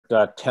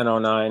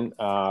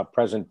10:09.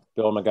 Present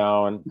Bill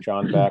McGowan,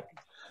 John Beck,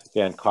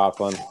 Dan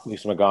Coughlin,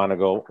 Lisa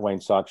McGonigal, Wayne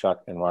Sawchuk,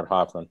 and Rod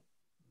Hoffman.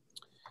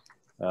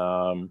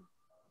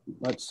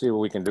 Let's see what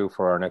we can do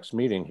for our next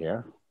meeting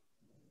here.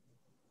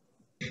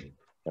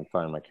 Can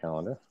find my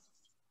calendar.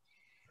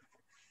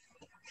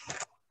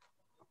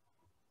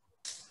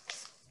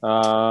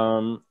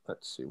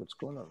 Let's see what's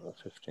going on the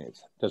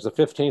 15th. Does the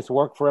 15th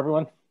work for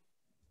everyone?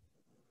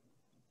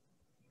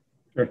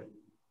 Sure.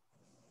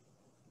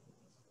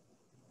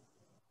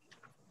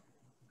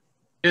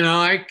 You know,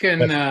 I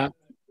can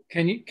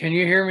you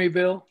hear me,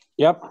 Bill?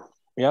 Yep.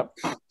 Yeah.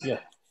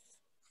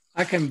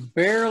 I can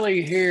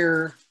barely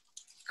hear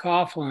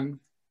Coughlin,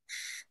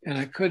 and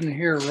I couldn't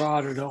hear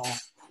Rod at all.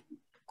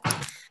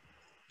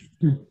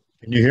 Can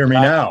you hear me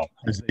now,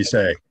 as they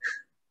say?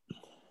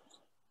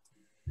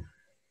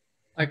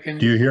 I can.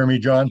 Do you hear me,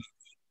 John?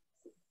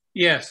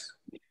 Yes.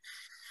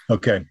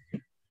 Okay.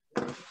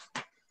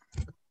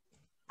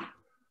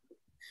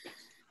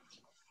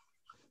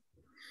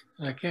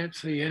 I can't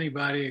see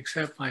anybody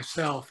except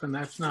myself, and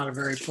that's not a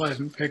very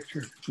pleasant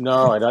picture.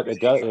 No, it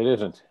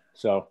isn't.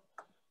 So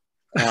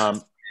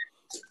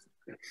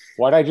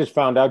what I just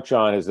found out,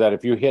 John, is that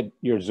if you hit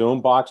your Zoom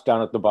box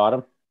down at the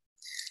bottom,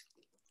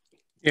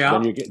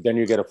 yeah, then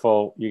you get a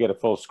full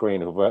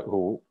screen of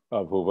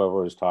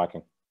whoever is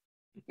talking.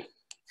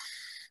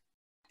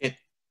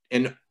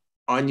 And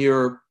on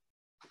your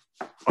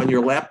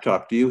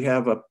laptop, do you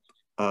have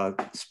a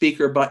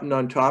speaker button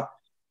on top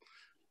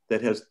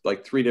that has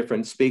like 3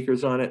 different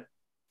speakers on it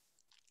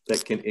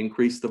that can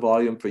increase the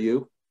volume for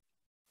you?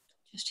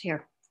 Just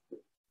here.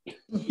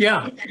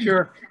 Yeah,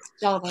 sure.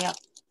 It's all the way up.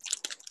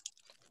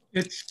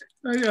 It's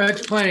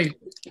plenty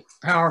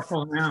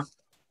powerful now.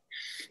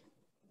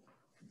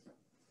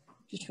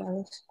 Just try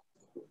this.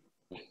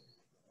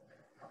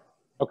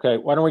 Okay,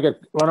 why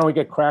don't we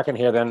get cracking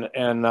here then,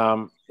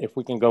 and if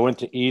we can go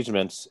into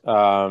easements.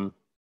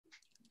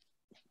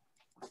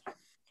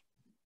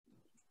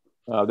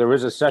 There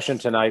is a session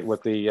tonight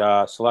with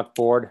the select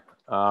board.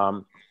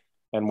 And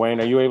Wayne,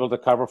 are you able to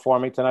cover for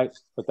me tonight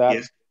with that?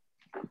 Yes.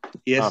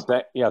 Yes.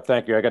 Yeah,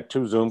 thank you. I got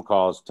 2 Zoom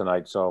calls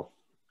tonight. So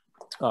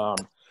we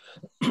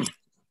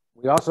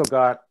also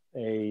got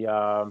a,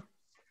 I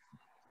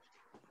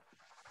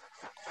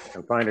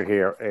can find it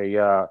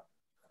here,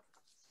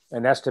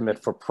 an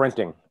estimate for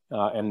printing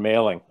and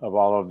mailing of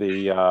all of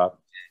the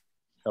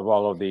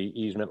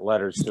easement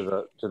letters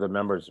to the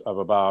members of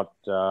about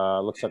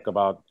looks like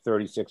about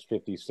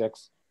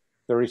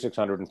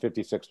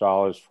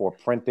 $3,656 for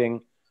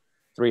printing,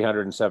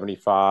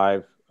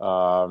 375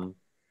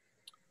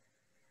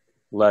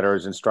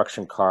 letters,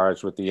 instruction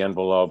cards with the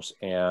envelopes,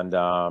 and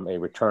a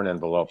return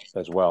envelope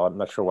as well. I'm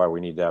not sure why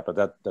we need that, but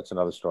that's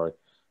another story.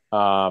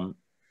 And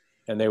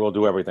they will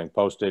do everything,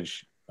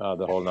 postage,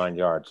 the whole 9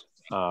 yards.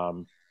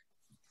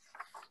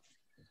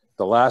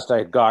 The last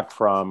I got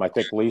from, I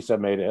think Lisa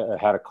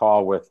had a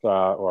call with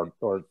or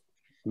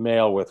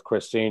mail with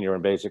Chris Sr.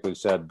 and basically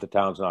said the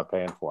town's not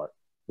paying for it.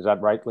 Is that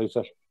right,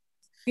 Lisa?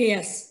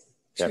 Yes,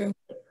 true.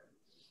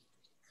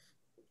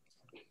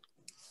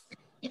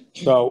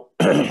 So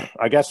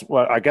I guess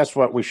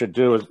what we should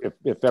do is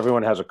if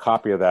everyone has a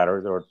copy of that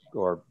or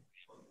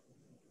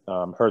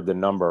heard the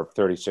number of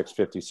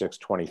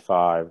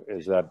 365625,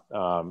 is that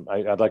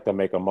I'd like to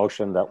make a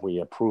motion that we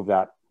approve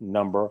that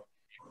number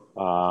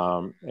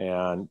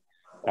and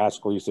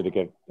ask Lisa to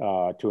get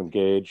to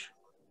engage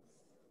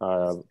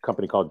a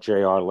company called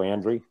J.R.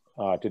 Landry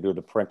to do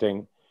the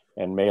printing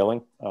and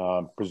mailing,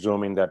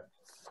 presuming that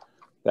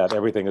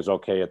everything is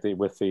okay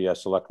with the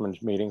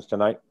selectmen's meetings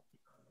tonight.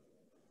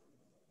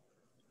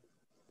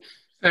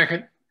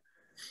 Second.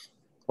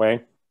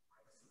 Wayne?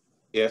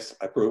 Yes,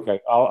 I approve. Okay,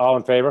 all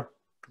in favor?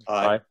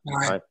 Aye.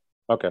 Aye.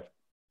 Okay.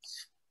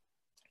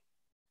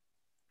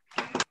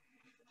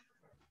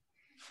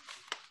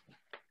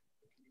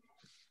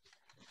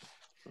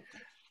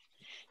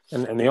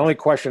 And the only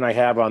question I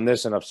have on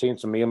this, and I've seen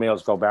some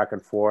emails go back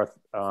and forth,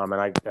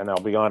 and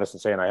I'll be honest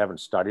in saying I haven't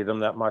studied them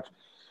that much,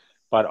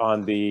 but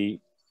on the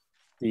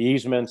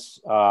easements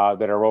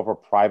that are over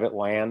private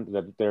land,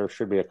 that there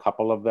should be a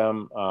couple of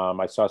them.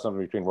 I saw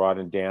something between Rod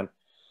and Dan.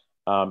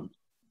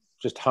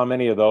 Just how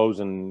many of those,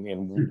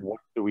 and what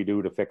do we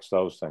do to fix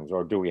those things,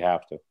 or do we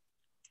have to?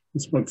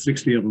 It's about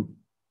 60 of them.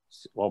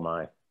 Oh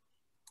my.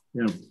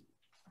 Yeah.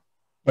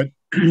 But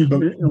a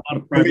lot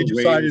of private we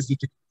decided ways.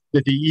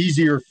 that the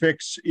easier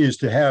fix is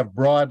to have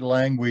broad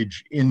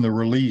language in the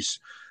release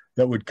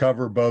that would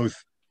cover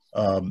both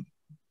the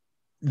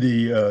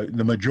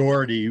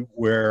majority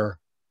where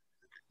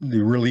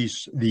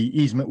the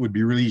easement would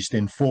be released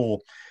in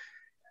full,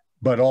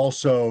 but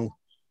also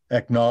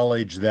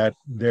acknowledge that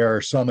there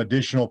are some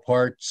additional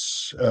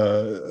parts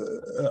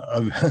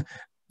of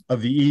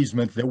the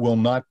easement that will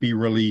not be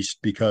released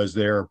because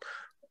they're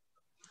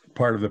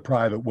part of the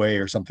private way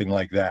or something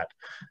like that.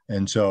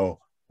 And so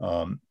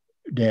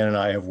Dan and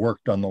I have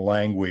worked on the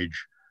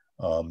language.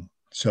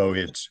 So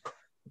it's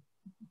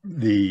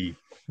the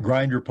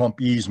grinder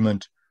pump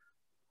easement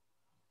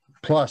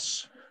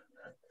plus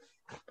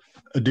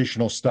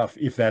additional stuff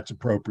if that's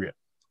appropriate.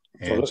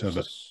 And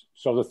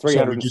so the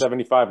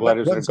 375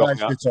 letters that are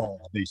going out. Fits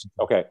all, basically.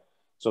 Okay.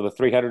 So the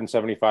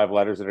 375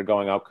 letters that are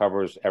going out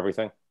covers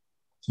everything?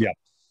 Yeah.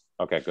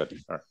 Okay, good.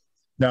 All right.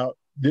 Now,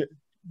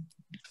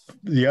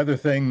 the other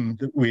thing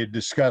that we had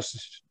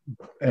discussed,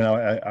 and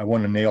I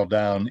want to nail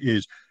down,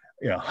 is,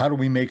 how do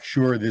we make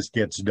sure this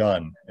gets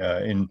done?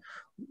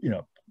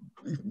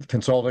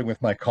 Consulting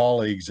with my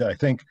colleagues, I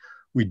think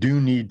we do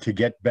need to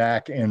get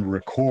back and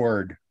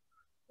record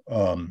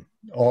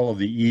all of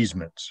the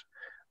easements.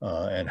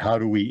 And how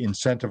do we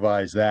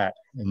incentivize that?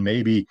 And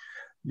maybe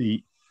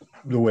the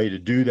way to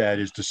do that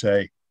is to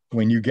say,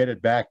 when you get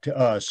it back to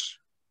us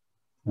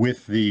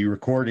with the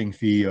recording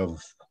fee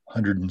of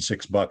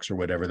 $106 or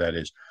whatever that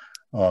is,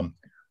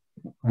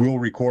 we'll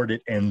record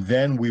it, and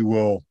then we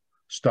will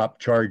stop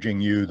charging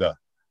you the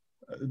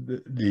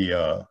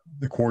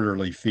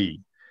quarterly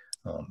fee,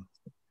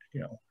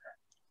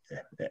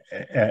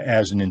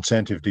 as an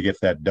incentive to get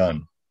that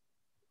done.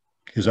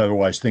 Because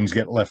otherwise things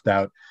get left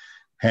out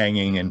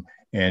hanging, and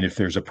if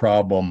there's a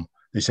problem,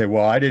 they say,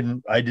 well, I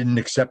didn't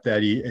accept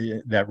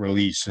that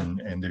release,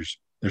 and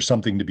there's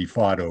something to be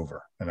fought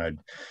over, and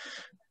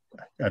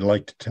I'd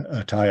like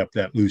to tie up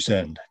that loose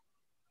end.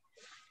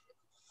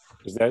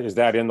 Is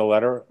that in the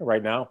letter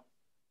right now?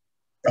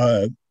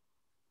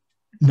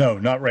 No,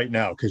 not right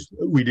now, because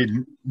we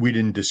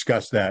didn't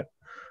discuss that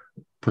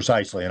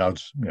precisely, and I'll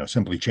just,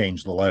 simply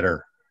change the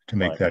letter to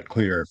make that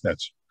clear.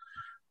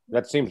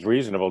 That seems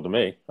reasonable to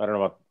me. I don't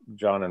know about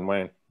John and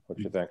Wayne. What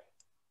do you think?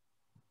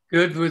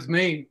 Good with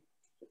me.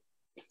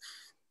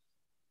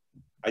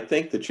 I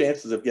think the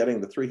chances of getting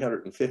the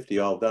 350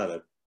 all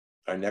done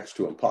are next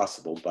to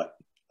impossible, but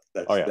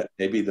that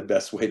may be the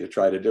best way to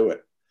try to do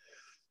it.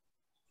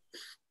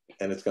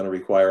 And it's going to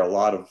require a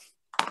lot of,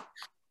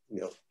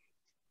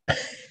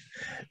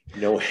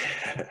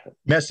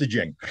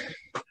 messaging.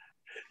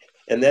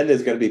 And then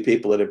there's going to be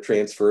people that have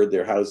transferred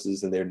their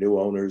houses and they're new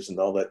owners and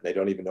all that. And they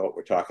don't even know what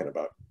we're talking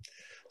about.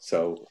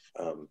 So,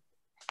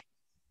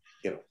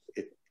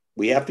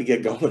 we have to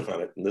get going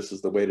on it, and this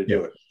is the way to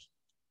do it.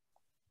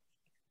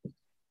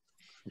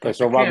 Okay,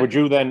 so Rob, would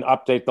you then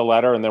update the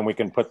letter, and then we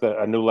can put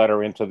a new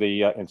letter into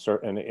the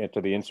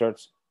into the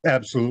inserts?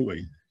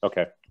 Absolutely.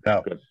 Okay. Now,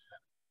 good.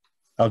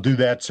 I'll do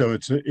that so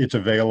it's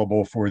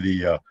available for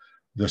the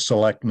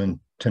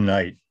selectmen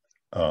tonight.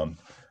 I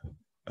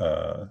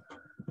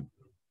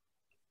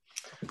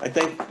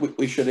think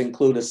we should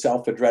include a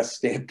self-addressed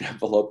stamped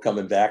envelope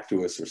coming back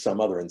to us, or some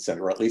other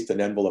incentive, or at least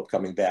an envelope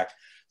coming back,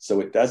 so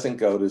it doesn't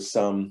go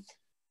to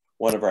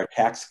one of our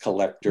tax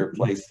collector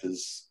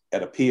places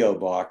at a P.O.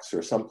 box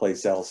or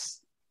someplace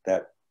else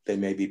that they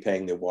may be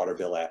paying their water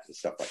bill at and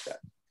stuff like that.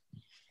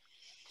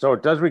 So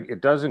it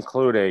does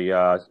include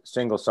a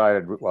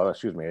single-sided,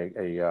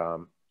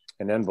 an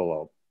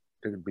envelope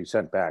to be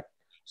sent back.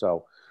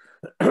 So,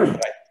 and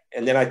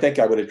then I think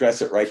I would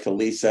address it right to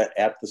Lisa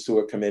at the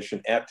Sewer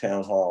Commission, at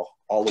Town Hall,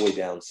 all the way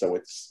down. So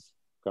it's,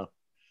 all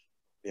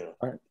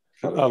right.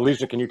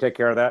 Lisa, can you take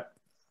care of that?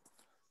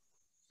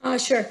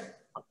 Sure.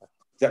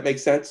 Does that make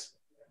sense?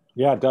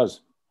 Yeah, it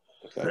does.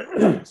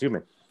 Okay. Excuse me.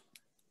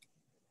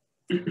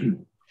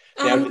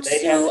 Now, do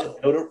they have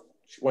to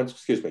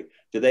excuse me.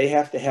 Do they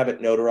have to have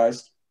it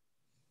notarized?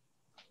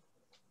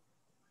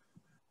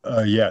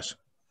 Yes.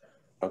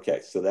 Okay,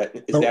 so that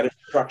is that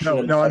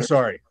instruction? No, I'm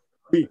sorry.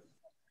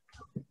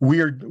 We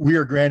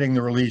are granting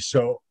the release,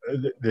 so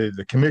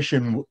the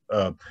commission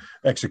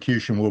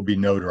execution will be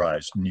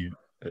notarized, and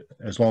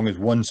as long as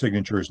one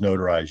signature is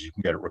notarized, you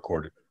can get it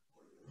recorded.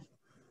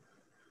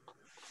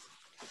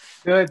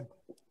 Good.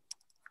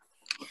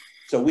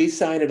 So we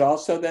sign it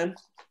also then?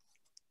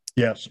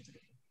 Yes.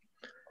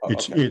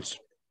 Okay.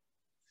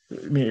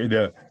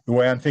 The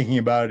way I'm thinking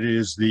about it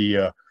is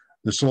the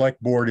select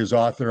board is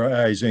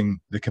authorizing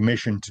the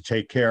commission to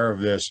take care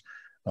of this,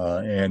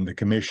 and the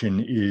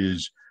commission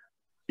is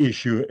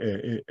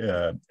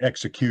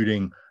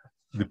executing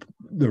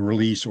the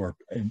release, or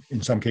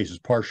in some cases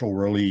partial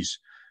release.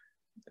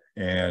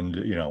 And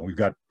we've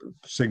got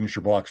signature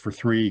blocks for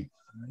the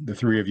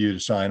three of you to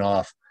sign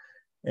off,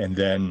 and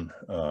then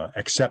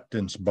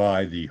acceptance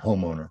by the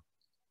homeowner.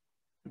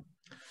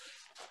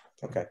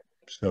 Okay.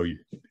 So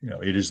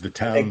it is the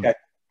town. I think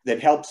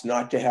that helps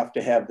not to have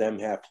them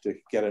have to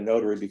get a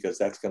notary, because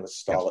that's going to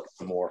stall it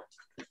some more.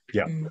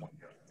 Yeah.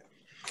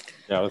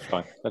 Yeah, that's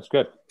fine. That's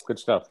good. Good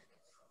stuff.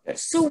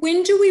 So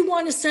when do we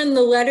want to send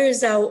the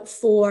letters out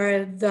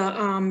for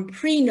the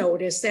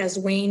pre-notice, as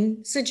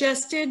Wayne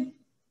suggested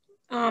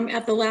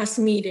at the last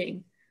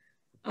meeting?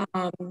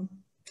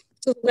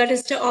 So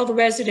letters to all the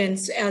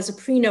residents as a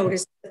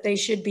pre-notice that they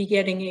should be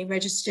getting a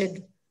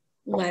registered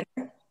letter.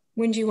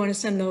 When do you want to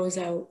send those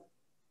out?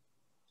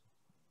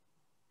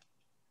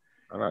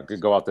 I don't know, it could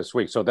go out this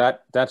week. So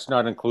that's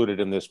not included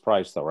in this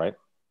price though, right?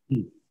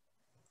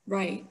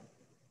 Right.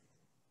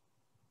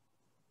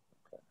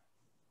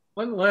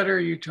 What letter are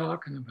you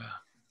talking about?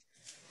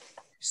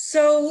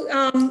 So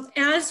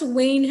as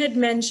Wayne had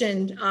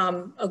mentioned,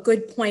 a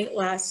good point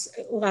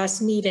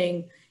last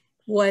meeting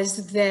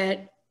was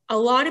that a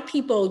lot of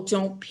people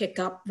don't pick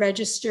up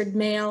registered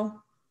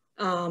mail.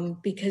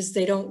 because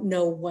they don't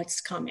know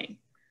what's coming.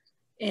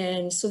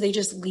 And so they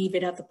just leave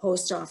it at the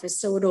post office,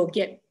 so it'll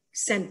get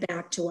sent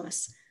back to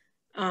us.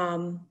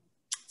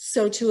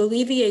 So to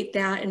alleviate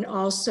that, and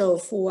also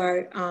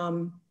for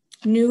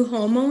new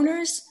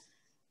homeowners,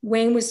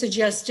 Wayne was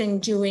suggesting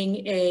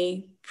doing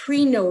a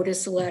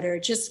pre-notice letter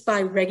just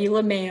by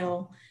regular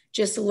mail,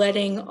 just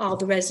letting all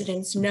the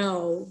residents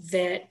know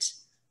that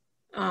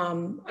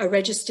a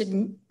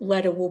registered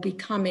letter will be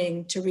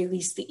coming to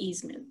release the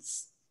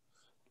easements.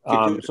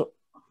 Do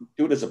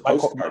it as a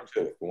postcard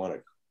too, if you want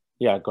to.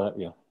 Yeah, go ahead.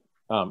 Yeah.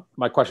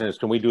 My question is,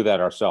 can we do that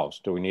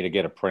ourselves? Do we need to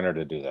get a printer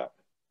to do that?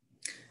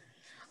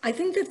 I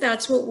think that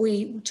that's what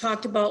we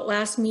talked about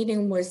last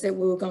meeting, was that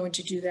we were going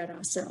to do that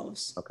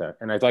ourselves. Okay.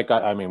 And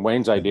I mean,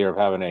 Wayne's idea of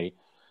having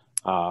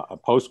a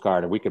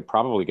postcard, we could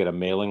probably get a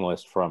mailing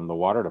list from the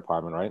water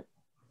department, right?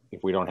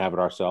 If we don't have it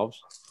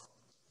ourselves.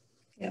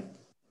 Yep.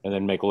 And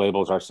then make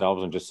labels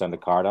ourselves and just send a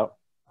card out.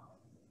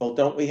 Well,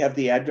 don't we have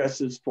the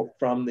addresses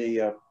from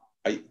the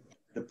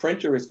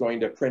printer is going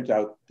to print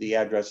out the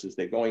addresses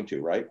they're going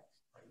to, right?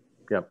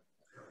 Yep.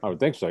 I would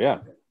think so, yeah.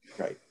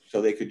 Right.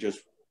 So they could just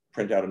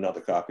print out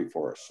another copy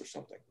for us or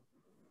something.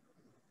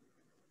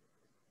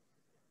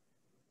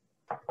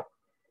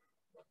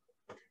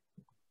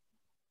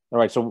 All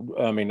right. So,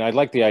 I mean, I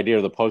like the idea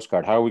of the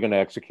postcard. How are we going to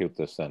execute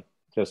this then?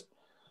 Just,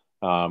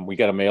 we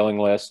get a mailing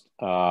list.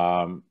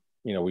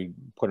 You know, we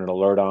put an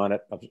alert on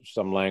it of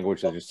some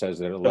language that just says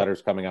that a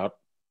letter's coming out.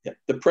 Yeah.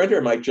 The printer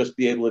might just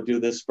be able to do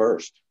this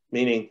first,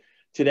 meaning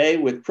today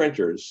with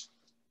printers,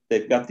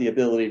 they've got the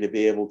ability to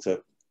be able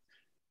to,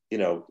 you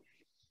know,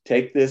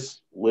 take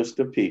this list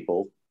of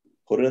people,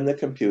 put it in the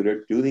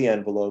computer, do the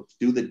envelopes,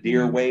 do the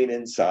Dear Wayne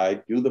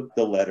inside, do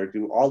the letter,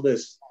 do all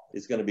this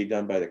is going to be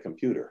done by the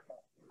computer.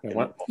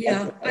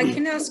 Yeah, I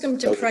can ask them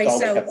to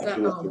price out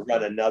to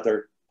run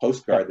another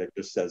postcard that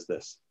just says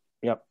this.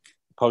 Yep.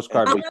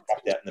 Postcard. Price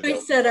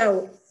that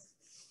out.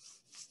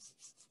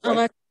 I'll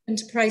ask them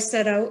to price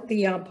that out,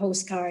 the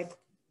postcard.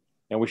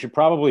 And we should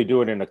probably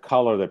do it in a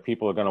color that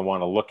people are going to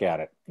want to look at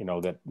it, you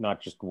know, that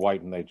not just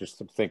white and they just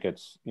think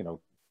it's, you know,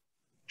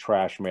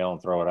 trash mail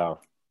and throw it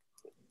out.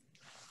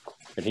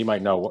 And he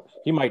might know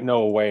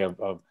a way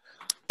of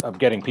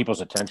getting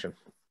people's attention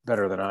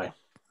better than I.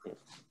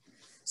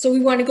 So we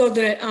want to go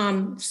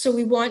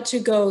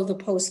the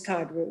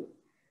postcard route.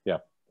 Yeah.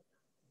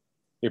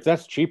 If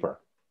that's cheaper.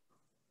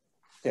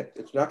 Yeah,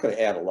 it's not going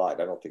to add a lot,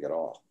 I don't think at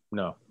all.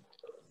 No.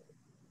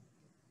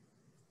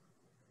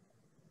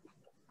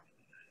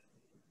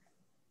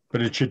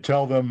 But it should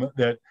tell them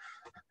that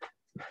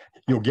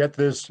you'll get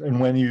this, and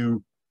when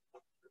you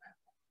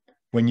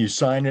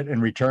sign it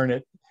and return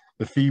it,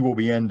 the fee will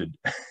be ended.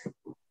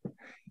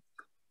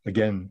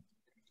 Again,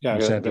 yeah,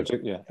 incentive.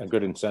 A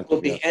good incentive. It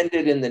will be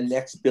ended in the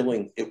next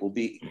billing. It will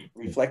be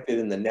reflected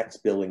in the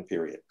next billing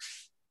period.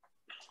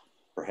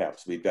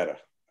 Perhaps we better,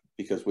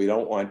 because we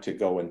don't want to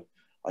go and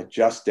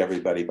adjust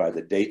everybody by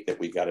the date that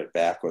we got it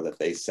back or that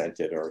they sent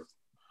it. Or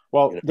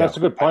well, you know, that's a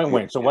good point,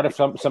 Wayne. So what if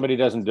somebody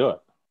doesn't do it?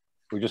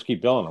 We just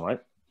keep billing them, right?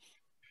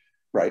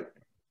 Right.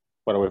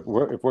 But if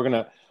we're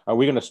gonna, are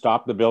we gonna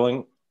stop the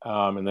billing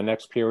in the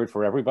next period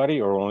for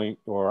everybody, or only,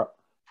 or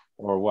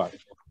what?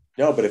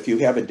 No, but if you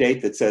have a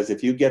date that says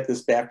if you get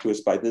this back to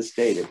us by this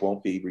date, it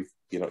won't be,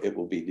 you know, it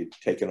will be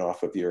taken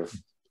off of your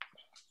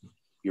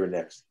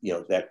next, you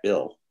know, that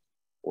bill,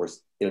 or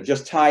you know,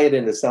 just tie it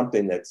into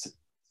something that's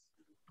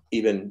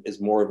even is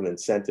more of an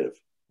incentive.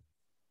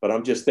 But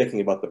I'm just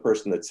thinking about the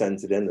person that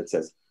sends it in that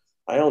says,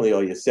 I only owe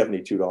you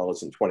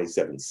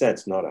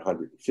 $72.27, not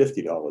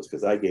 $150,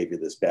 because I gave you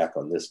this back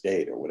on this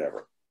date or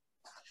whatever.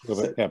 Prove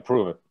it. Yeah,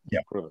 prove it. Yeah,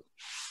 prove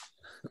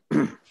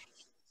it.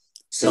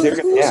 So they're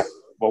going to ask,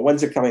 well,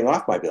 when's it coming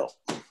off my bill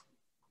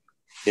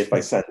if I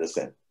send this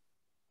in?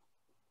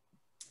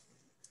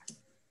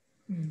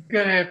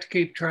 You're gonna have to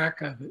keep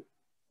track of it.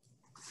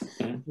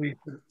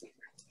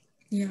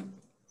 Yeah.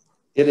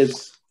 It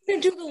is. I'm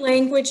gonna do the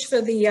language for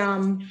the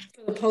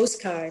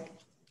postcard.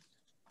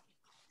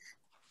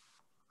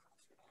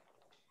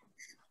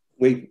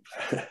 We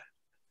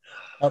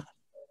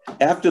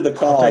after the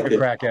call, I'll take a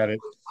crack at it.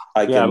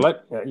 I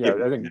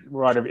think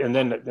right, and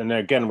then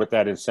again with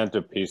that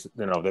incentive piece,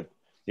 you know, that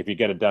if you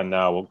get it done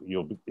now,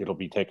 it'll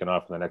be taken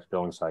off in the next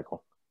billing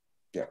cycle.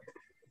 Yeah.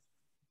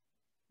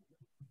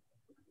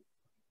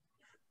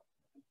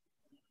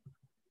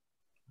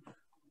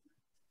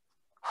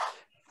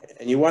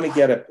 And you want to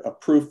get a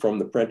proof from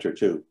the printer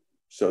too,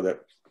 so that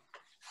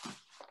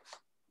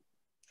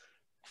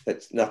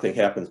nothing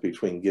happens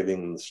between giving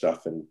them the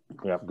stuff and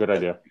good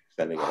idea.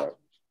 Sending it out.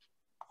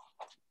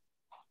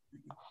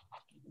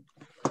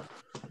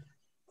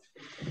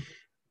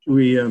 Do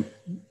we have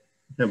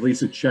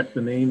Lisa check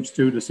the names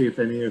too to see if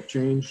any have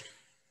changed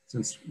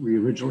since we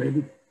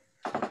originated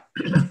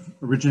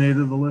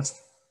the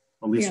list?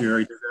 Well, Lisa, you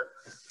already did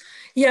that?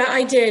 Yeah,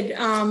 I did.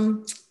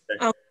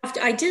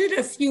 I did it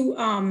a few,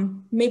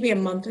 maybe a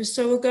month or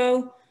so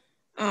ago.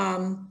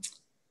 I'll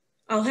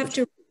have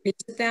to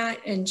revisit that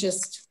and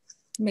just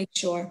make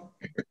sure.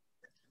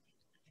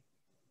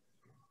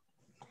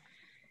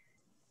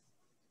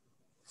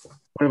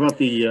 What about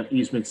the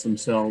easements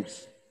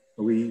themselves?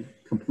 Are we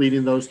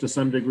completing those to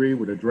some degree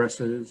with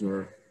addresses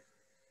or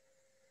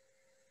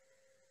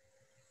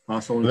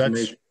parcel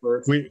information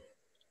first?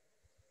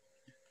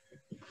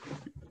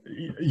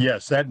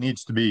 Yes, that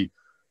needs to be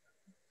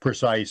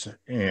precise,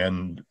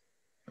 and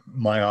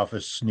my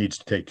office needs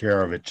to take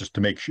care of it just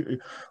to make sure.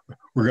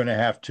 We're going to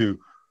have to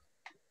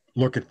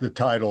look at the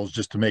titles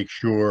just to make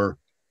sure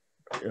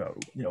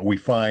we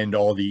find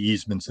all the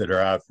easements that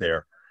are out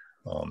there,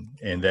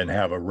 and then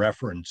have a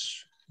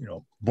reference,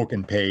 book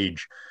and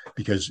page,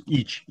 because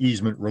each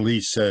easement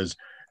release says,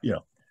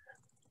 the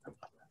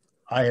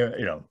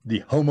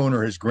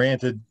homeowner has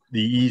granted the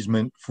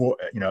easement for,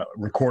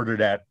 recorded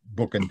at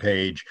book and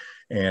page,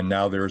 and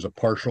now there's a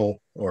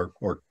partial or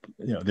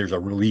there's a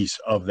release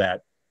of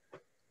that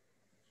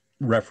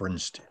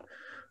referenced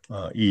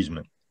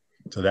easement.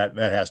 So that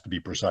has to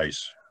be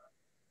precise.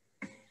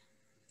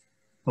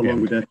 How long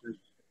would that take?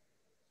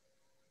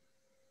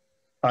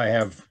 I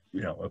have,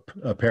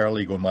 a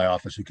paralegal in my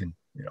office who can,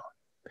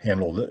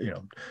 handle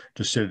the,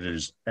 just sit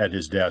at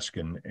his desk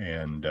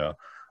and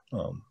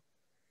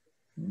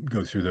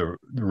go through the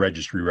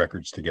registry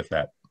records to get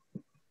that.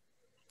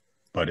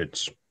 But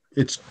it's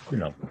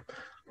a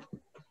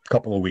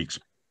couple of weeks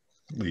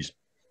at least.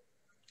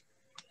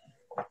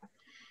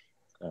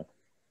 Okay.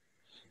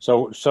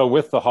 So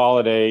with the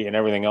holiday and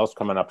everything else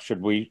coming up,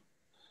 should we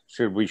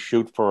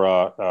shoot for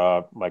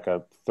like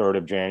a 3rd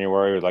of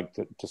January, or like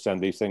to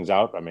send these things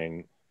out? I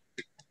mean,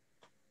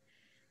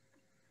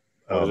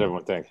 what does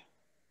everyone think?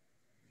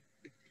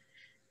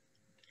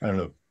 I don't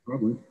know.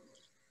 Probably.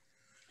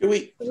 Do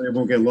we? It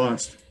won't get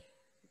lost.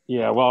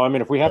 Yeah, well, I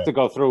mean, if we have to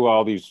go through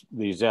all these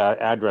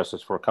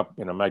addresses for a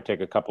couple, it might take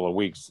a couple of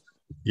weeks.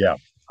 Yeah.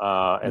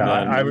 And then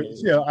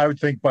I would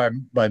think by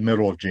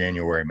middle of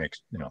January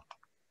makes,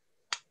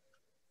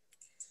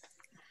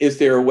 Is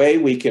there a way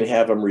we can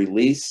have them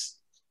release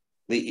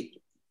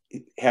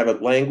have a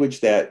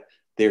language that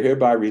they're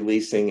hereby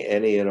releasing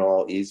any and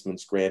all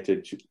easements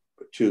granted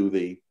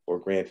to or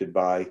granted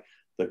by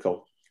the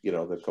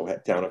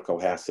town of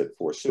Cohasset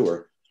for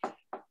sewer,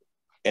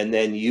 and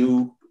then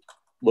you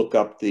look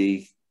up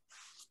the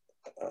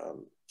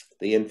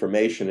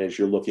information as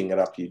you're looking it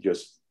up. You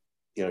just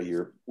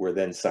we're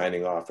then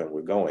signing off and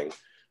we're going,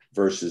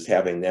 versus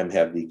having them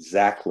have the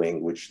exact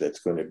language that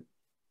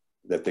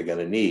they're going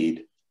to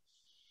need,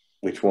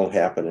 which won't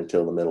happen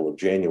until the middle of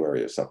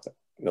January or something.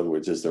 In other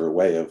words, is there a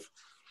way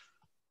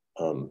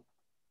of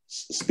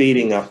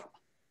speeding up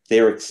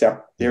their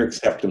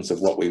acceptance of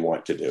what we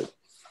want to do?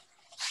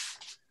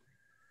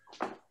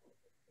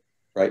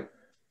 Right?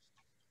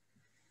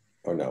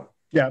 Or no?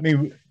 Yeah, I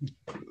mean,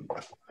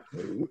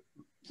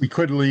 we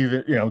could leave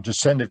it, just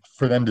send it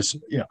for them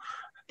to,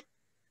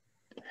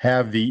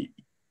 have the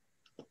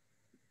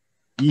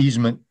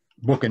easement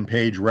book and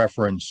page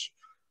reference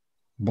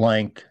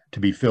blank to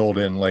be filled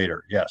in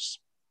later. Yes,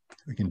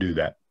 we can do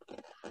that.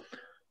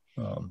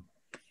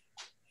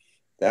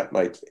 That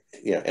might,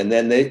 and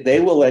then they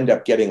will end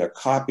up getting a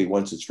copy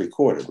once it's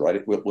recorded,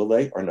 right? Will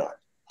they or not?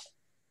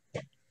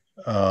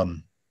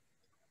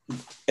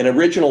 An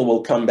original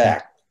will come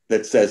back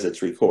that says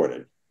it's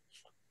recorded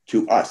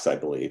to us, I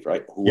believe,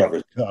 right?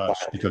 Whoever's to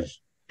us, because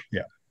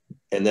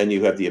and then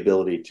you have the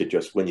ability to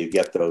just, when you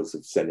get those,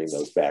 of sending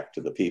those back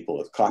to the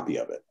people, a copy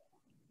of it.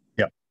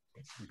 Yeah,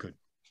 you could.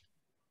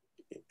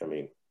 I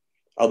mean,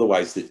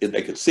 otherwise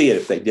they could see it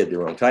if they did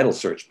their own title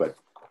search, but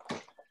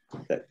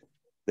that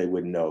they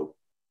wouldn't know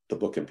the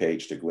book and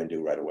page to go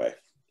into right away.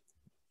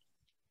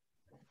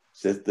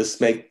 Does this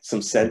make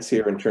some sense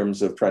here in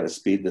terms of trying to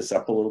speed this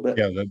up a little bit?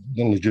 Yeah, the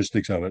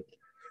logistics of it.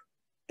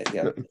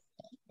 Yeah.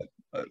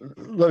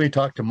 Let me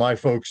talk to my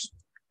folks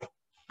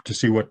to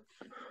see what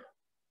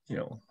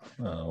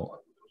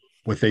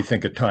what they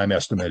think a time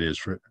estimate is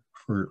for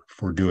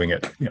doing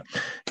it.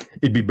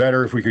 It'd be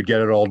better if we could get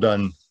it all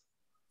done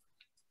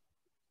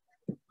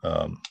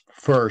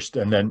first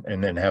and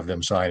then have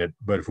them sign it.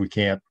 But if we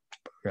can't,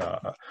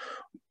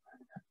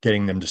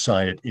 getting them to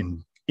sign it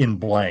in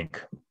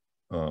blank,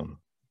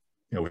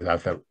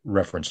 without that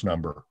reference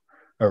number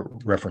or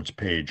reference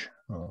page,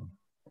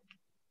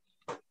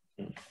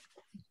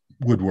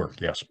 would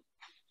work. Yes.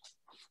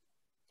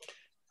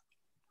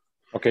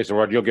 Okay, so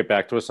Rod, you'll get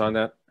back to us on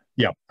that?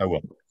 Yeah, I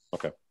will.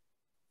 Okay.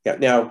 Yeah.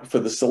 Now, for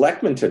the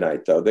selectmen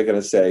tonight, though, they're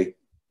going to say,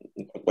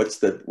 what's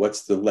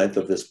the length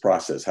of this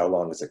process? How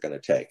long is it going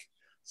to take?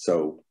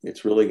 So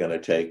it's really going to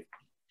take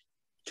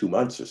 2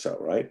 months or so,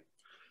 right?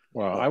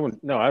 Well, I would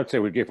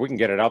say if we can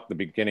get it out the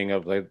beginning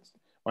of why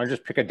don't you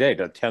just pick a date,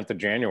 the 10th of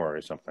January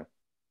or something.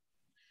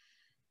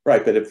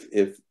 Right, but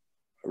if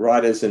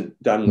Rod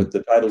isn't done with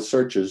the title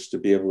searches to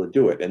be able to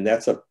do it, and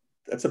that's a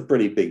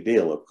pretty big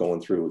deal of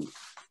going through,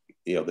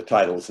 the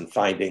titles and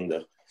finding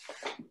the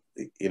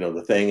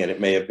thing, and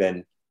it may have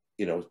been,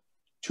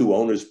 2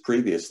 owners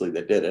previously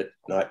that did it,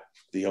 not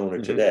the owner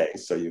today.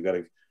 So you've got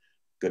to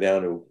go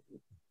down to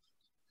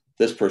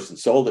this person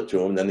sold it to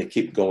them, then they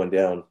keep going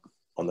down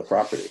on the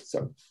property.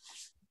 So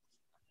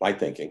my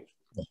thinking.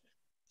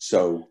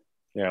 So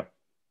yeah.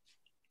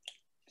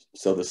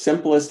 So the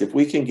simplest, if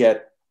we can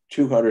get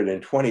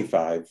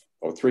 225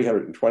 or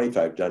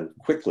 325 done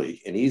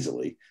quickly and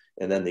easily.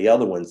 And then the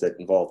other ones that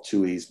involve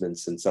 2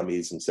 easements and some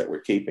easements that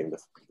we're keeping,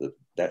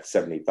 that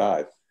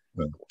 75,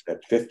 right.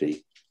 That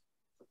 50,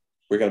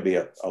 we're going to be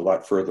a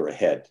lot further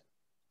ahead.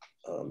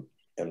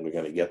 And we're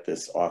going to get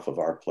this off of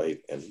our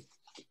plate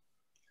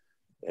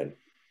and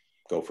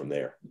go from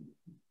there.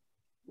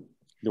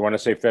 You want to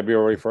say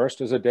February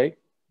 1st as a date?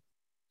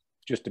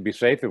 Just to be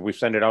safe, if we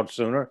send it out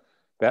sooner,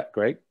 that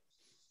great.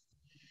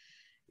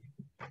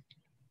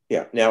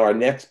 Yeah. Now our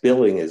next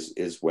billing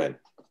is when?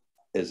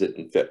 Is it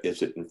in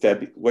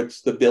February?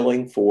 What's the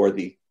billing for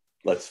the,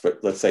 let's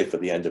say for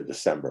the end of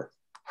December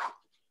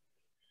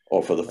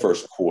or for the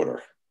first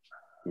quarter?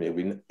 I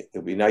mean,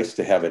 it'd be nice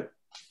to have it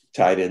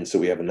tied in so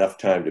we have enough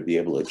time to be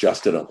able to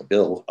adjust it on the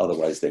bill.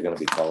 Otherwise, they're going to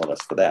be calling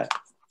us for that.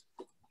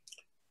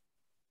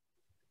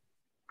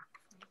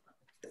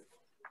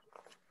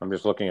 I'm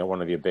just looking at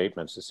one of the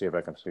abatements to see if I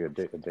can see a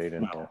date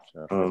in here.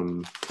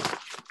 So.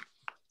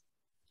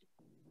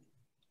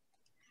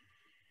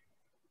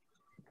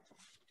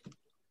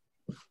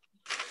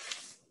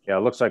 Yeah,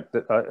 it looks like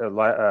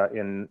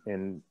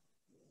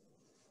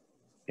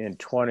in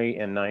 20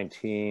 and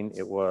 19,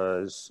 it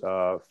was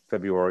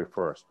February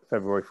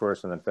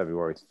 1st, and then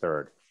February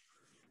 3rd.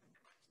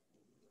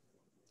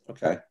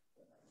 Okay.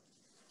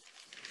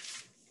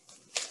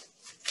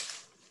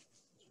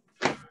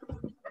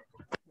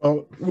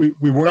 Well, we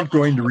weren't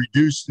going to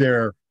reduce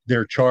their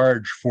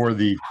charge for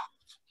the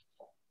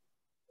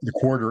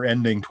quarter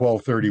ending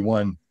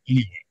 12/31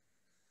 anyway.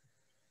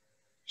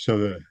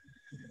 So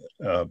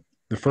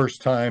the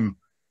first time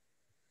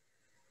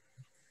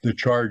the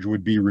charge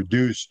would be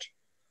reduced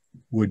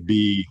would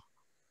be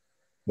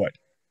what?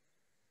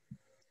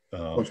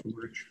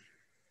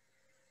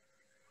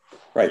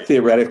 Right.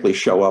 Theoretically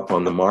show up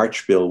on the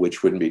March bill,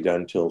 which wouldn't be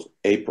done till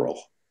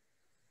April.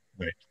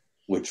 Right.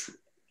 Which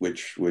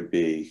would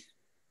be.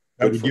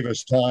 That would give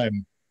us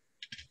time,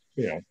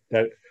 you know,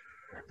 that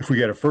if we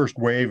get a first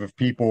wave of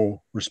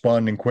people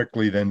responding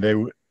quickly, then they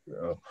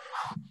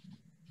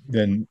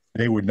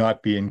would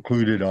not be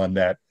included on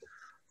that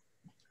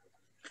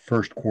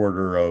first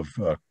quarter of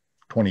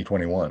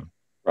 2021.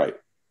 Right.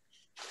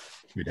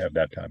 We'd have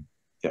that time.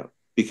 Yeah,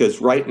 because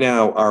right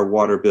now our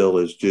water bill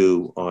is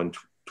due on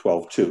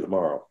 12/2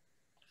 tomorrow.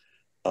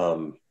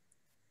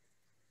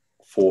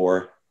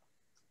 For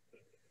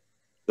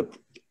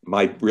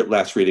my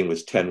last reading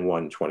was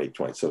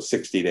 10/1/2020, so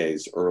 60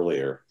 days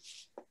earlier.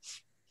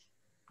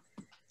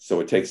 So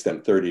it takes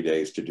them 30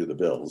 days to do the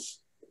bills.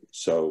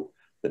 So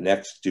the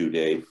next due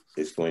date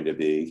is going to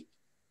be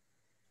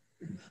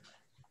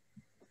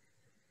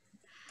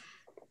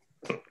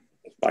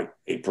like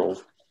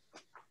April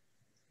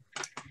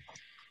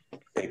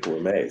or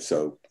May.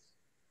 So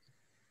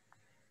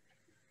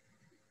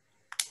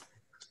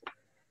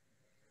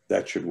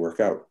that should work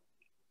out.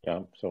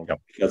 Yeah. So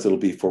because it'll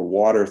be for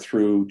water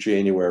through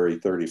January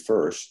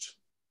 31st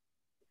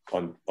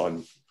on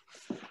mine.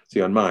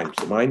 So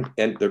mine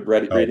and the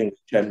reading is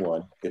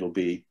 10/1. It'll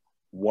be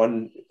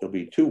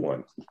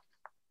 2/1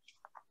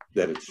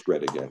 that it's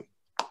read again.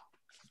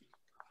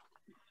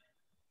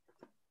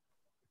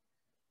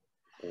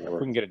 If we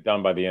can get it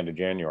done by the end of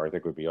January, I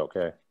think we'd be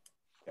okay.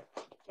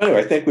 Anyway,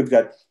 I think we've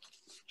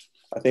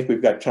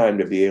got time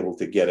to be able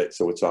to get it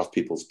so it's off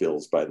people's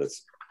bills by the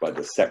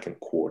second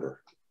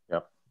quarter.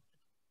 Yep.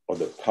 Or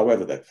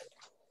however that,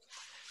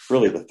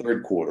 really the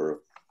third quarter of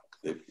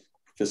the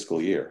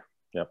fiscal year.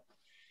 Yep.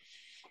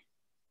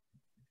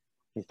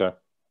 Okay.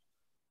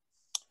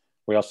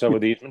 We all set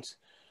with easements?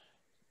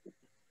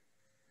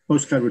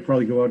 Postcard would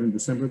probably go out in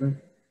December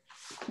then?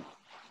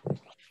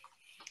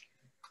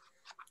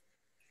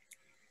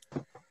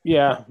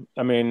 Yeah,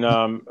 I mean,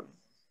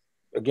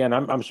 again,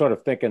 I'm sort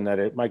of thinking that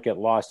it might get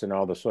lost in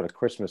all the sort of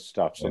Christmas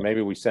stuff. So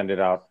maybe we send it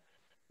out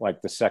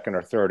like the 2nd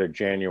or 3rd of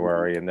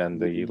January, and then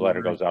the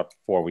letter goes out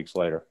 4 weeks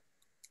later.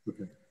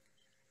 Okay.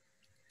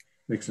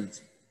 Makes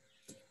sense.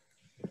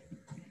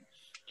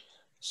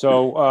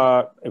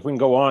 So if we can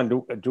go on,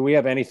 do we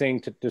have anything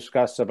to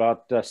discuss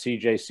about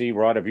CJC?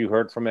 Rod, have you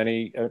heard from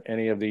any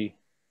of the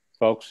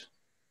folks?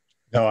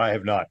 No, I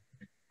have not.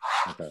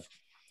 Okay.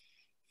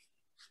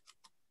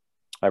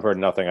 I've heard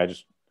nothing. I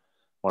just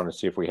wanted to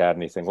see if we had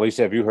anything.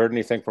 Lisa, have you heard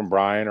anything from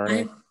Brian or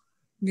anything?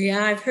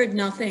 Yeah, I've heard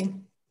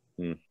nothing.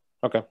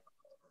 Okay.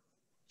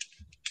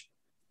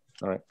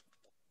 All right.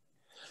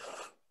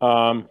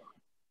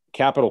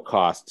 Capital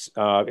costs.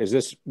 Is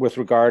this with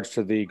regards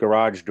to the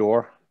garage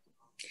door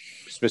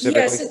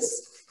specifically?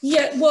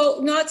 Yes,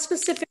 well, not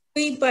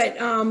specifically, but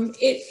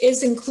it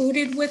is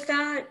included with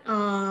that.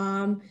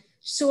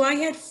 So I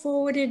had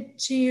forwarded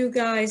to you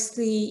guys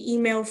the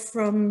email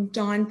from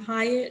Don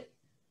Pyatt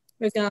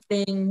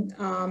regarding,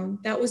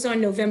 that was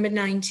on November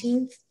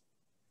 19th,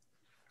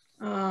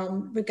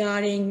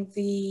 regarding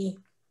the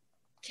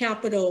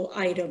capital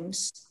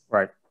items.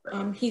 Right.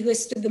 He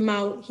listed them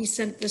out. He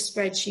sent the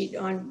spreadsheet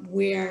on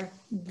where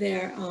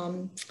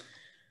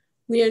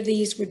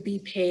these would be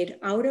paid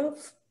out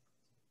of.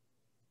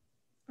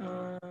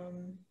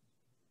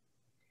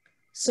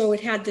 So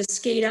it had the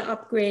SCADA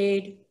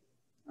upgrade,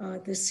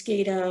 the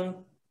SCADA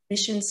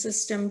mission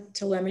system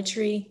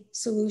telemetry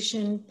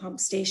solution, pump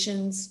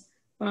stations,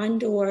 barn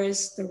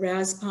doors, the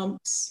RAS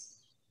pumps.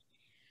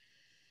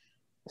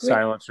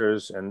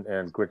 Silencers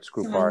and grit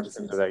screw parts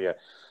into that, yeah.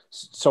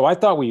 So I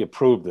thought we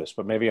approved this,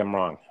 but maybe I'm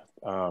wrong.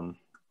 I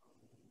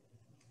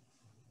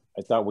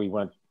thought we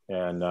went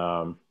and,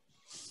 well,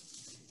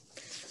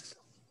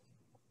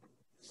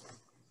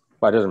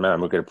 it doesn't matter.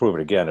 We could approve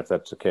it again if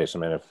that's the case. I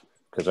mean,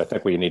 because I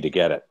think we need to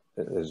get it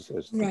is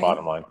the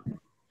bottom line.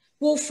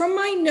 Well, from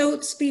my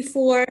notes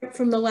before,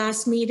 from the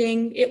last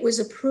meeting, it was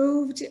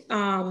approved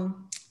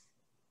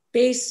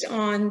based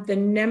on the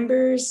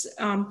numbers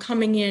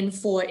coming in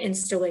for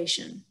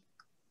installation.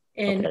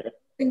 And I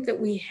think that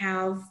we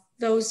have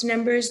those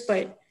numbers,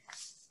 but.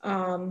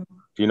 Do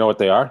you know what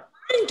they are?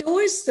 Barn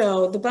doors,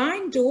 though, the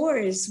barn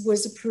doors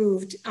was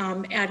approved,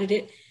 added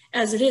it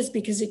as it is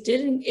because it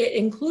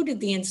included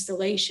the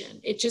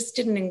installation. It just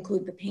didn't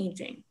include the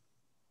painting.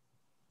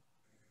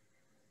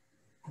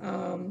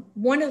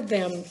 One of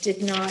them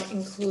did not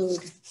include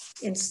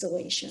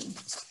installation.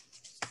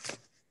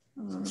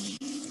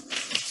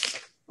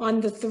 On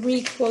the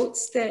 3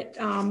 quotes that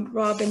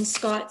Rob and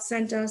Scott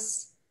sent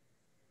us,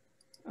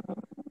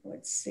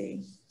 let's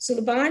see. So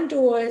the barn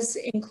doors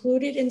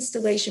included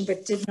installation,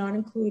 but did not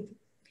include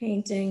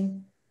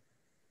painting.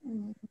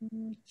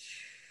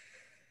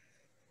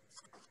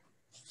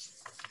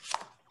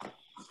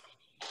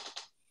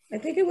 I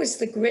think it was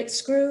the grit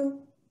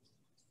screw.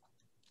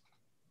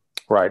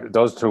 Right,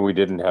 those 2 we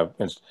didn't have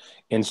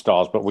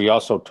installs, but we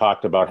also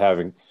talked about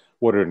having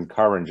Woodard and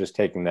Curran just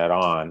taking that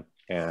on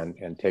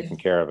and taking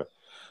care of it.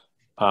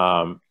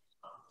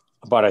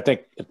 But I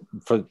think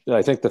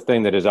the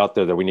thing that is out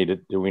there that we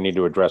need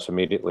to address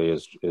immediately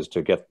is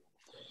to get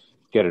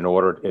an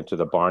order into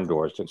the barn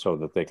doors so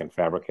that they can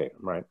fabricate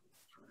them, right?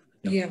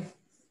 Yeah.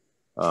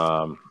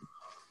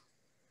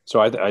 So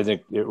I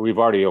think we've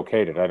already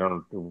okayed it. I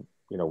don't,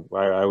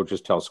 I would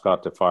just tell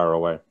Scott to fire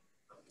away.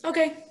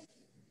 Okay.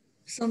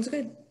 Sounds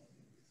good.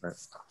 Right.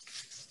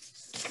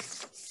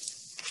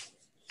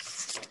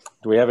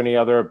 Do we have any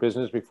other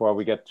business before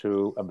we get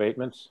to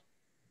abatements?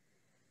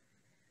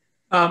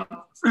 I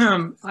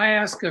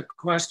asked a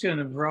question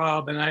of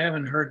Rob, and I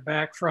haven't heard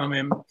back from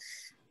him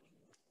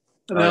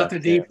about the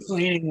deep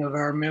cleaning of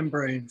our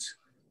membranes.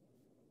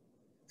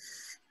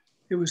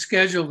 It was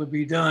scheduled to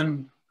be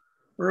done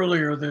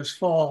earlier this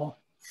fall.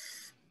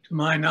 To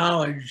my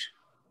knowledge,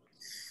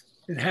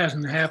 it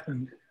hasn't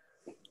happened.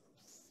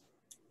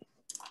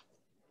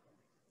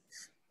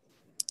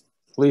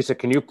 Lisa,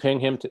 can you ping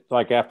him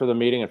like after the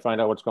meeting and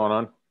find out what's going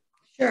on?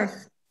 Sure.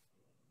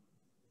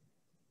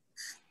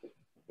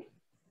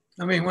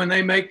 I mean, when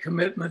they make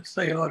commitments,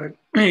 they ought to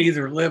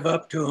either live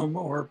up to them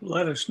or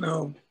let us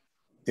know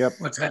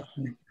what's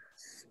happening.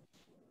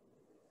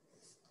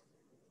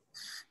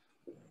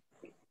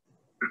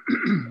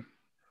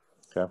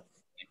 Okay.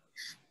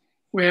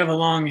 We have a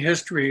long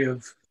history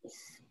of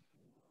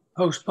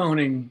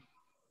postponing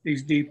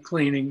these deep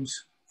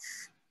cleanings.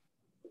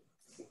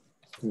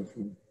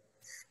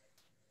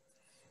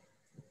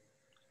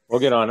 We'll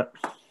get on it.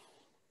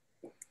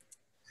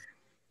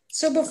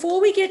 So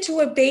before we get to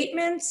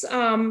abatements, we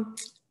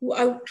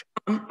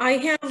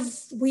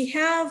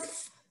have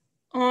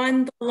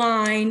on the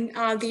line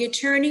the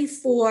attorney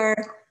for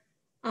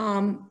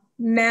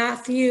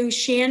Matthew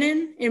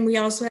Shannon, and we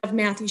also have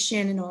Matthew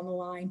Shannon on the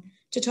line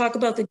to talk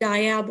about the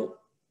Diab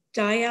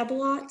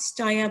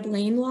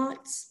Lane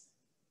lots.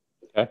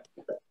 Okay.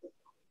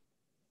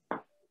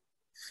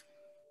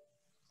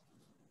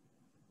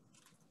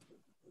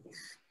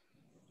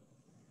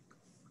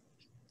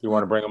 You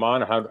want to bring them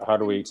on? How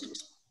do we?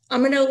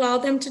 I'm going to allow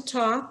them to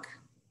talk.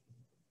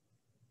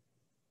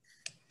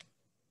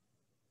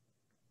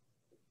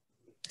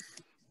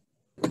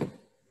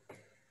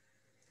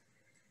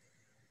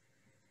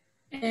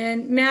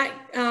 And Matt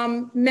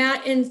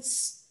and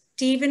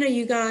Stephen,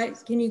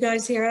 can you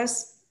guys hear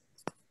us?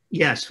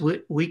 Yes,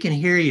 we can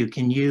hear you.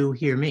 Can you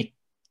hear me?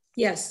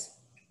 Yes.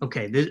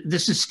 Okay,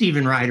 this is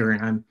Stephen Ryder,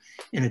 and I'm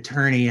an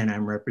attorney, and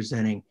I'm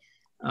representing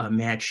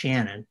Matt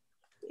Shannon.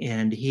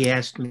 And he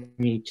asked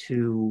me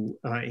to,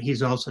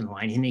 he's also in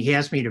line, and he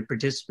asked me to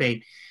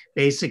participate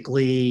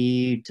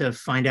basically to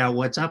find out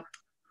what's up.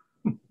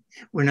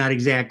 We're not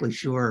exactly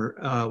sure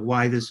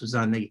why this was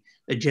on the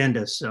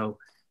agenda. So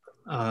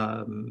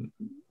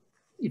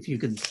if you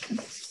could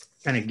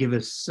kind of give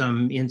us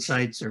some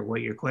insights or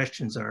what your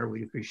questions are,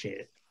 we'd appreciate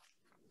it.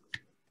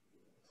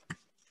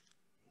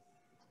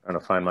 I'm trying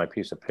to find my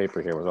piece of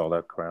paper here with all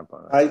that crap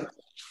on it.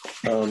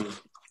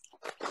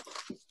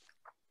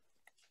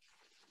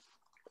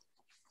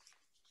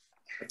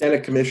 And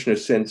a commissioner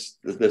since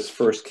this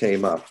first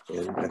came up,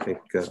 and I think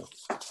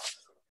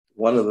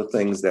one of the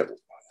things that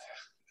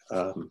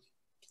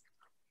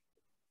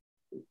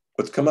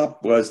what's come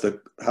up was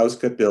the house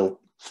got built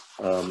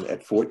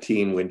at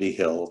 14 Windy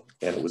Hill,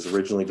 and it was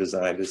originally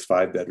designed as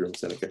 5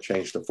 bedrooms, and it got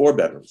changed to 4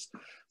 bedrooms.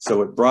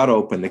 So it brought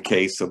open the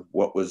case of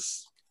what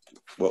was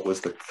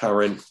the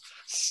current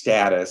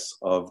status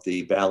of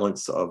the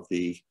balance of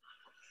the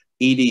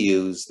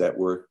EDUs that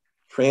were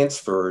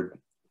transferred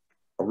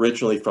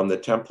originally from the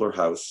Templar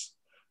House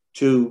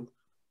to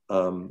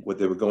what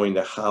they were going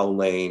to Howe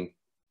Lane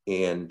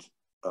and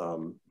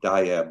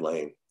Diab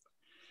Lane.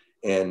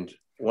 And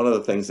one of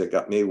the things that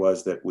got me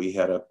was that we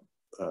had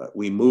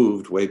we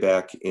moved way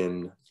back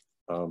in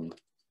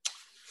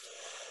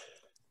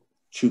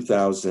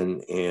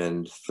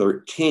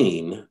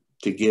 2013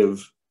 to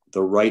give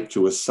the right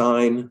to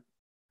assign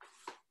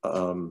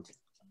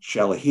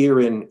shall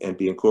herein and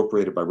be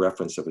incorporated by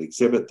reference of an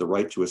exhibit. The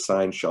right to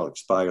assign shall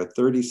expire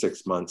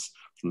 36 months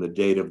from the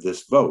date of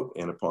this vote,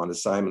 and upon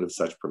assignment of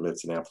such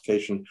permits, an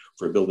application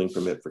for a building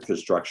permit for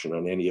construction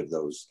on any of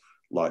those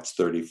lots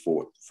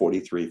 34,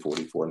 43,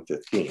 44, and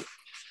 15.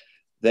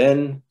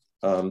 Then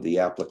the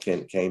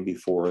applicant came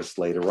before us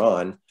later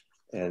on,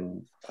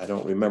 and I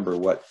don't remember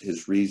what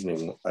his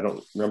reasoning, I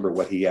don't remember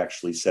what he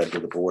actually said to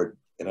the board,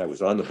 and I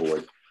was on the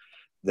board,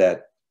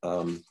 that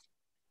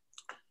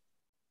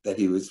that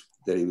he was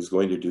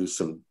going to do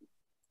some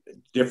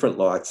different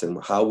lots,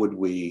 and how would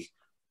we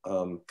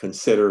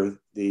consider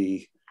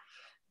the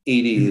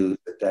EDU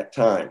at that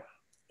time.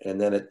 And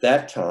then at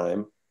that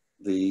time,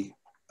 the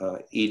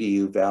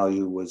EDU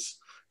value was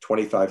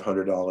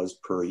 $2,500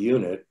 per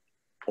unit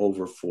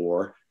over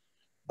 4,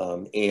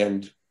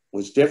 and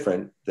was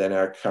different than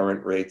our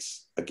current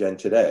rates again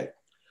today.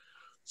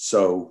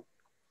 So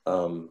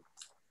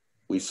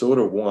we sort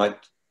of want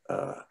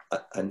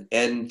an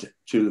end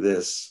to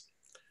this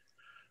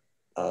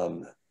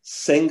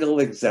single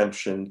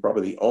exemption,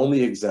 probably the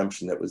only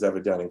exemption that was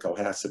ever done in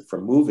Cohasset for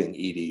moving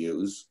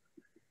EDUs,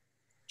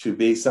 to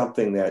be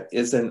something that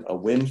isn't a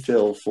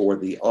windfall for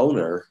the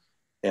owner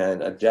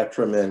and a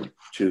detriment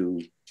to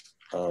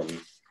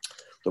the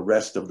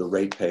rest of the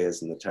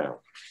ratepayers in the town.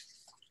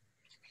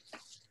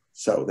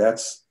 So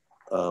that's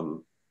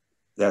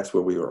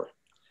where we were.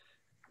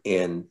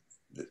 And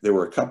there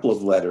were a couple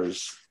of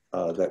letters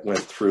that went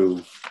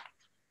through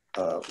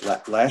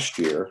last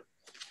year,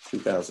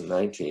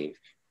 2019.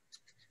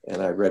 And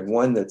I read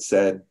one that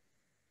said,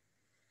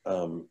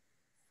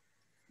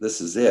 this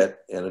is it.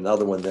 And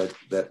another one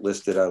that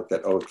listed out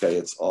that, okay,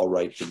 it's all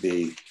right to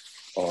be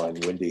on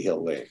Windy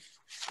Hill Lane.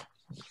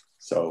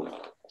 So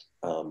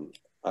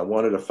I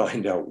wanted to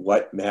find out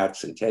what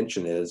Matt's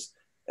intention is.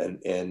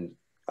 And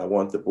I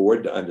want the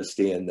board to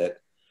understand that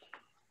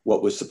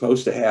what was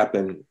supposed to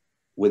happen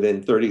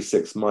within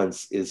 36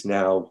 months is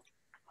now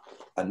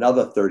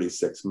another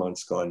 36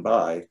 months gone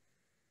by.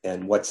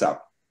 And what's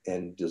up?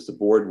 And does the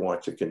board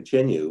want to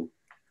continue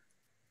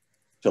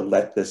to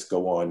let this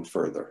go on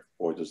further?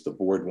 Or does the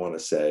board want to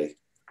say,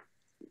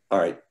 all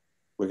right,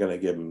 we're going to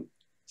give them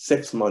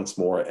 6 months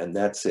more and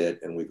that's it.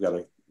 And we've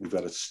got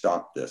to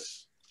stop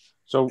this.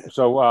 So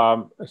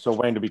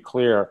Wayne, to be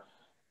clear,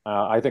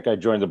 I think I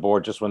joined the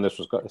board just when this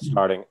was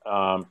starting,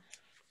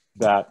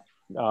 that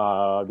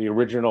the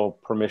original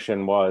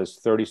permission was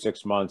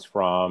 36 months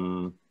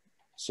from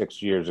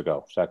 6 years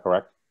ago. Is that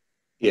correct?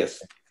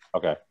 Yes.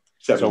 Okay.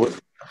 7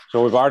 years.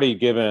 So we've already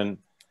given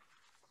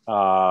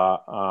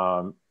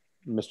Mr.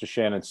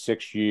 Shannon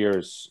 6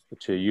 years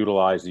to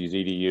utilize these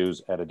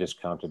EDUs at a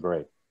discounted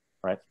rate,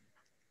 right?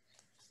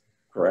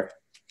 Correct.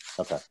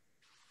 Okay.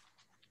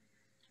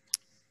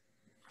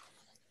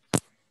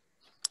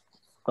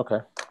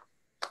 Okay.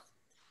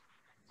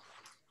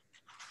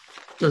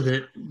 So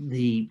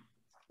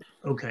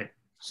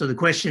so the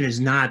question is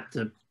not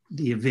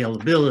the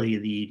availability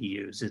of the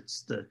EDUs,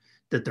 it's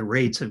that the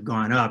rates have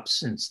gone up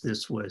since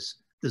this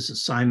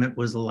assignment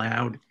was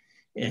allowed.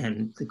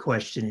 And the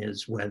question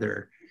is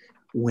whether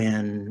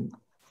when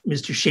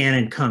Mr.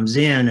 Shannon comes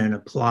in and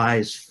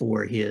applies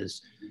for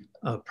his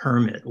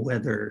permit,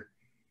 whether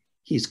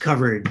he's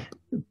covered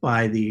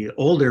by the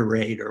older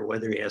rate or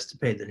whether he has to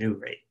pay the new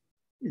rate.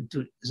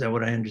 Is that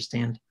what I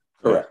understand?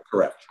 Correct,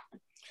 correct.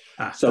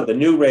 So the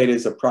new rate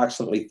is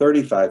approximately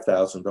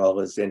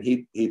 $35,000 and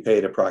he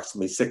paid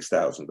approximately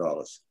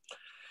 $6,000.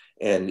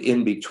 And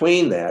in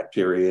between that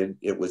period,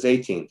 it was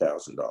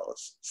 $18,000.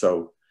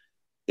 So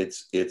it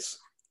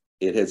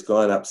has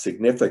gone up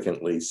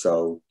significantly.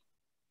 So,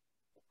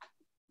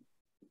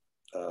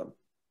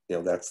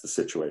 that's the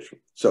situation.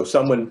 So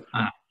someone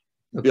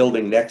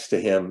building next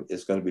to him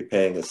is going to be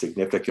paying a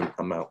significant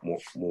amount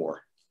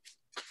more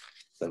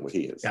than what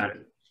he is. Got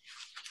it.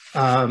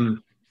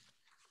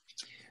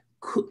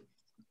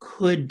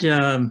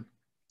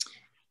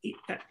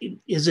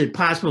 Is it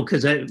possible,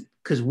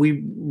 because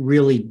we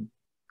really,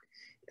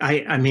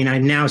 I mean, I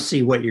now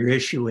see what your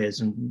issue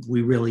is and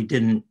we really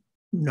didn't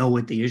know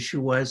what the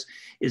issue was.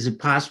 Is it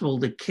possible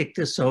to kick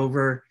this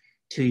over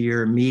to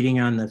your meeting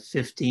on the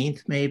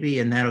 15th maybe?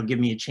 And that'll give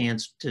me a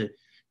chance to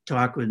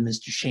talk with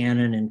Mr.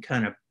 Shannon and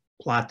kind of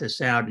plot this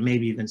out and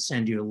maybe even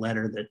send you a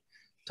letter that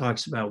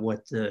talks about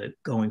what the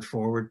going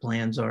forward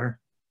plans are.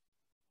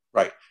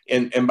 Right.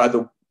 And by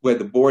the way,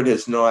 the board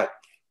has not,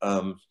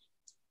 I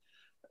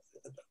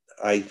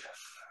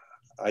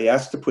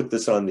asked to put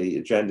this on the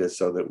agenda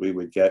so that we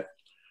would get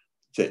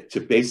to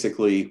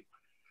basically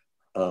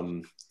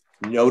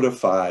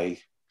notify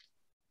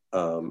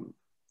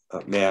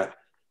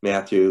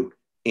Matthew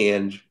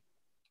and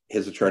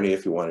his attorney,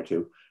 if you wanted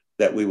to,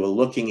 that we were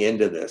looking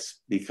into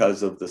this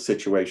because of the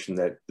situation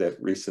that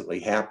recently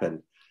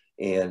happened,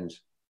 and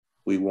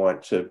we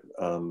want to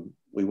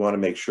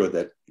make sure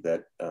that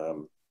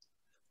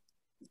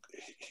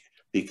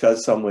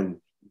because someone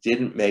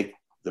didn't make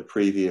the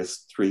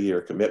previous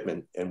 3-year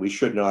commitment, and we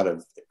should not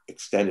have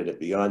extended it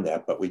beyond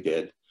that, but we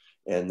did.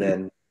 And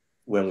then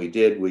when we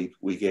did,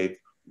 we gave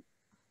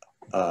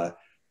a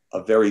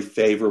very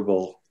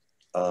favorable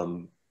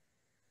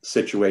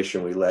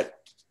situation we let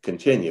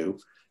continue,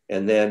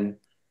 and then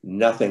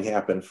nothing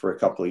happened for a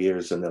couple of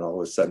years, and then all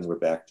of a sudden we're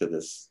back to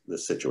this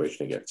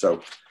situation again.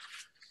 So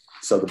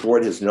the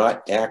board has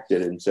not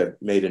acted and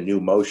made a new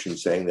motion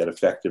saying that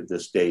effective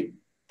this date,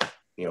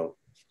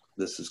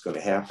 this is going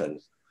to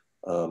happen.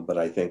 But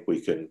I think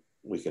we can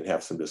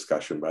have some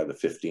discussion by the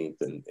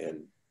 15th and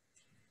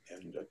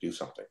do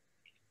something.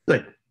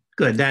 Good.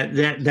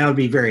 That would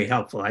be very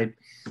helpful.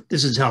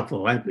 This is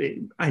helpful.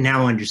 I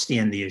now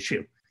understand the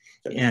issue,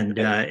 and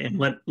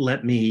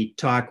let me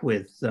talk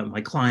with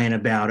my client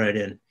about it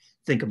and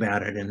think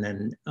about it, and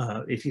then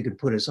if you could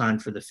put us on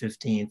for the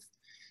 15th,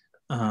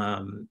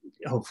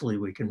 hopefully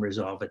we can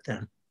resolve it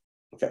then.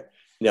 Okay.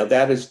 Now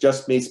that is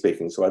just me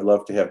speaking, so I'd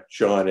love to have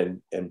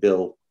John and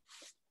Bill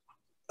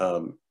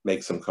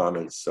make some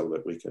comments so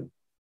that we can.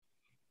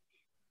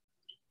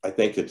 I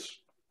think it's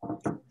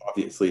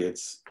obviously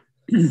it's.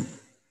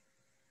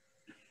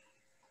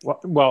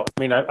 Well,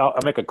 I mean, I'll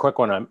make a quick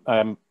one.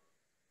 And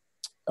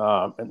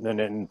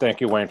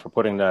thank you, Wayne, for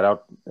putting that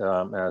out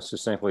as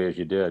succinctly as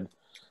you did.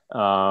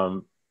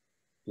 I'm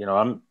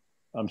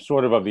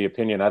sort of the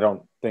opinion I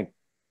don't think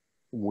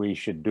we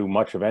should do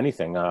much of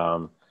anything.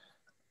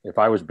 If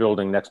I was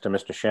building next to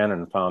Mr. Shannon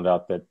and found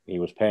out that he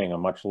was paying a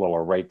much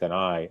lower rate than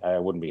I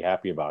wouldn't be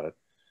happy about it.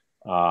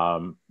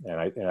 And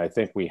I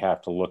think we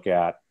have to look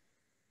at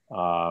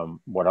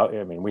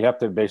we have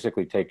to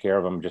basically take care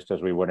of him just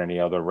as we would any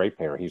other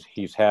ratepayer.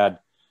 He's had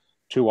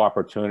 2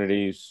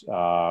 opportunities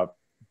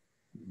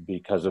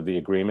because of the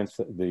agreement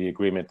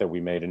that we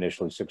made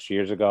initially 6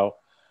 years ago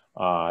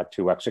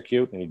to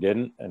execute, and he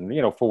didn't. And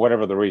for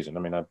whatever the reason, I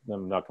mean,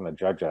 I'm not going to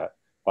judge that,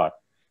 but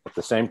at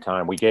the same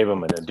time, we gave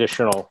him an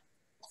additional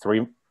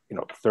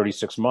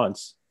 36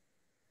 months.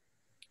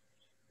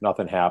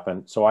 Nothing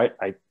happened. So I'm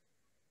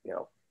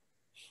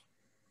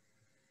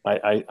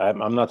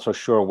not so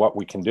sure what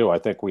we can do. I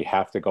think we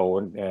have to go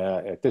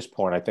at this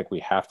point. I think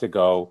we have to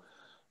go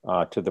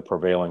to the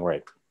prevailing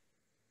rate.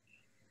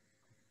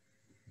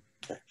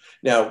 Okay.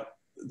 Now,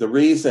 the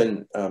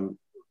reason,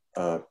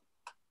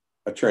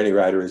 Attorney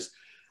Ryder, is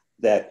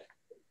that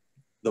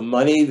the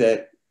money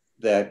that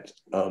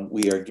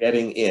we are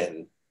getting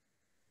in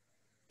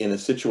a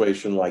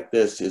situation like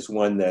this is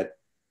one that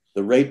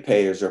the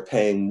ratepayers are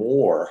paying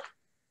more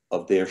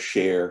of their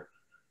share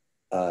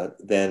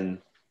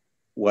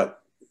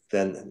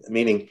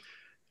meaning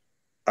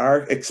our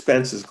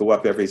expenses go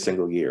up every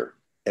single year,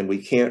 and we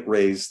can't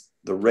raise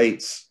the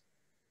rates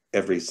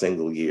every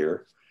single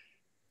year,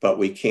 but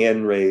we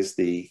can raise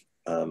the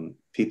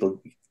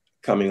people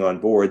coming on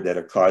board that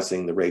are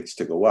causing the rates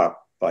to go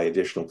up by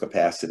additional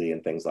capacity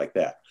and things like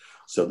that.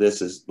 So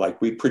this is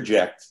like we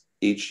project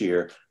each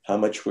year how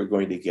much we're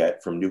going to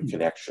get from new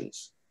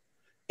connections.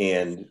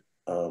 And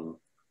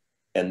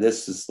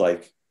this is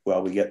like,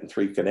 well, we're getting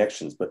 3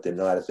 connections, but they're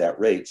not at that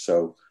rate.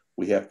 So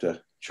we have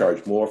to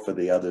charge more for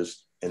the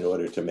others in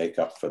order to make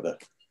up for the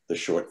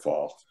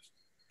shortfall.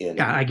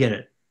 Yeah, I get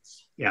it.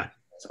 Yeah.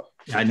 So.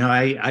 Yeah, no,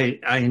 I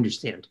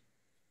understand.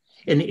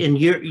 And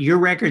your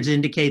records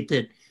indicate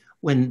that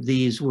when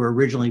these were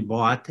originally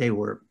bought, they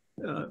were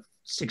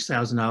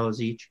 $6,000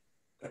 each?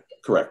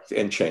 Correct,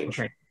 and change.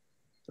 Okay.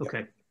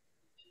 Okay.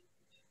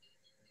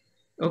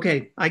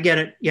 Okay, I get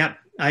it. Yeah,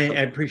 I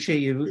appreciate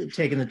you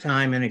taking the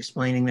time and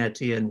explaining that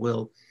to you, and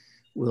we'll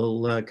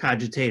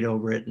cogitate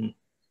over it and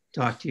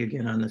talk to you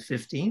again on the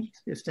 15th,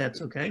 if that's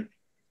okay.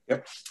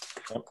 Yep.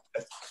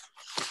 Okay.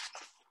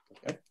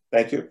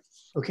 Thank you.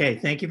 Okay,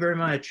 thank you very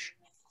much.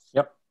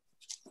 Yep.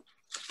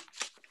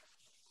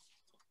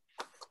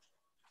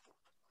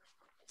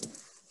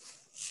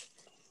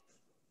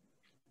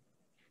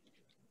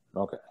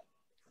 Okay.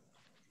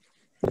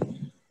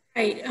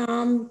 Right.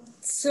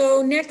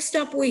 So next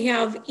up we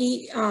have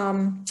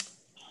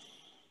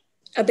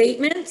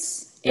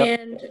abatements. Yep.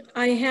 And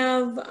I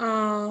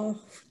have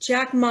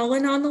Jack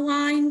Mullen on the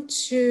line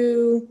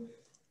to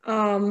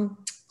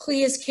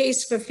clear his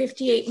case for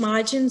 58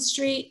 Margin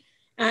Street.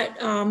 At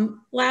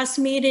last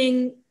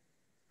meeting,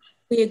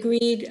 we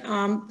agreed,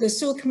 the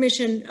Sewer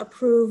Commission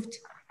approved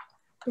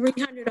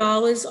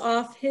 $300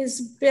 off his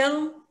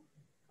bill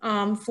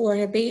for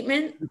an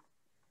abatement.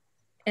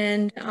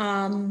 And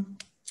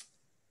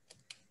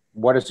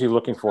what is he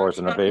looking for as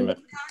an abatement?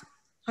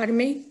 Pardon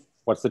me?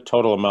 What's the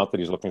total amount that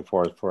he's looking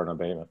for an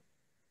abatement?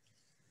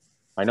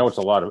 I know it's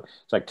a lot of,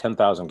 it's like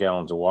 10,000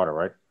 gallons of water,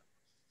 right?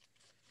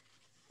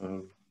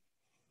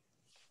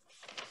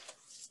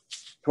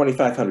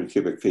 2,500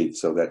 cubic feet.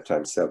 So that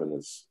times 7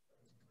 is.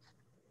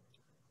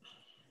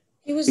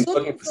 He was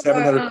looking for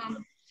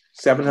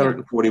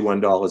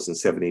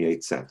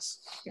 $741.78.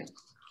 Yeah.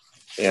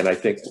 And I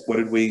think, what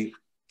did we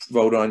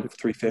vote on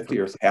 350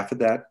 or half of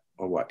that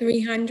or what?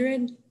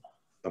 300.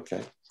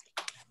 Okay.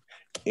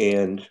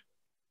 And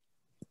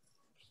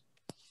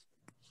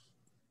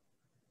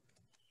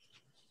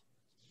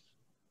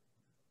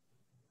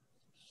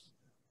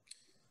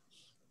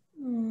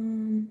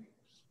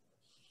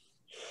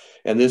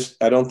and this,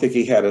 I don't think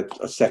he had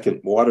a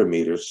second water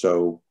meter,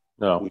 so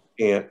No. we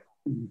can't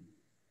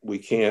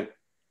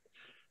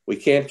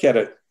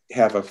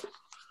have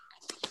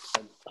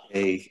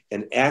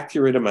an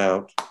accurate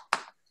amount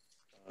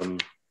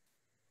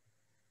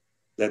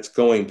that's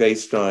going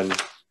based on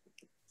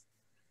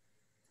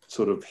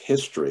sort of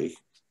history,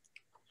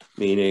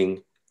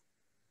 meaning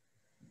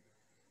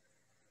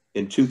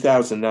in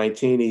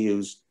 2019 he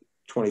used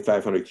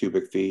 2,500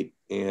 cubic feet,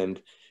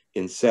 and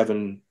in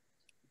several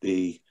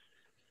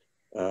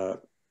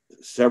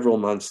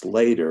months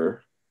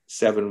later,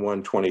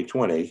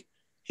 7/1/2020,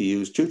 he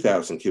used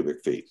 2,000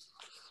 cubic feet.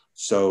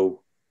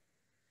 So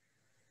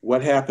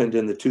what happened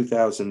in the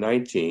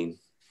 2019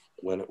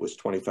 when it was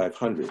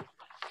 2,500?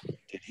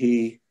 Did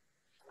he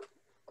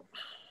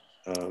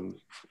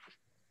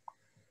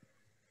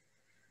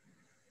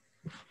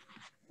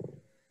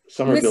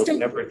Somerville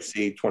never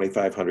exceed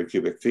 2,500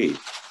 cubic feet,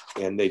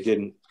 and they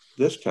didn't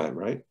this time,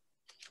 right?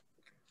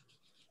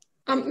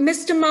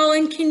 Mr.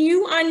 Mullen, can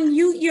you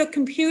unmute your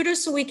computer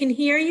so we can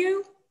hear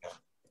you?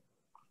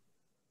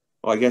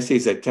 Well, I guess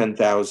he's at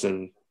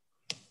 10,000.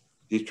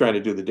 He's trying to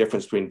do the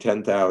difference between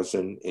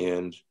 10,000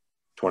 and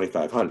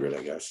 2,500,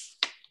 I guess.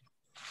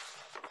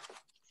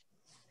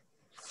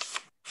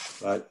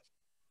 But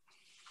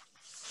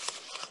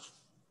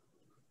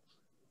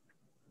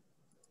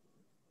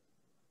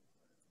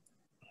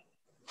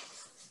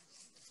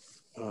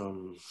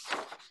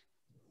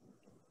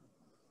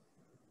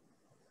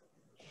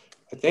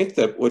I think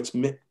that what's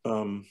You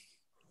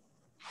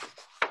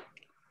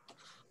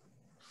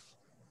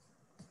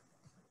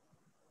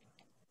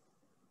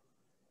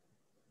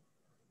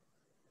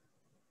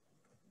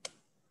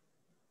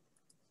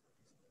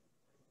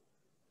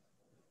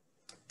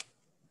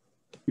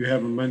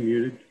have him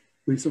unmuted,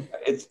 Lisa?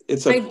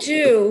 I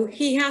do.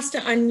 He has to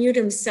unmute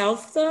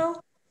himself,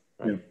 though.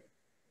 Right.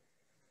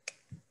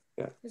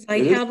 Yeah. Because I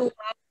have allowed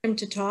him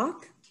to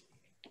talk.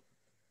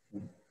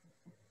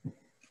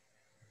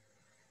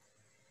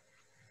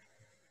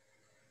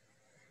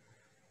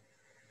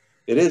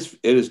 It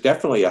is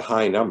definitely a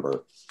high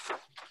number.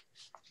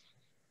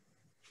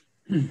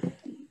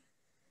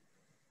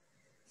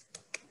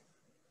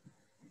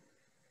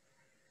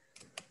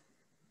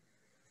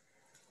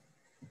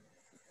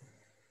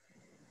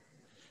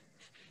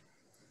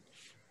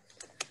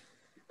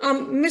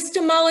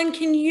 Mr. Mullen,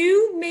 can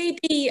you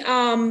maybe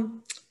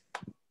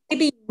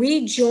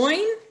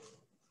rejoin?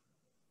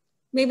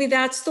 Maybe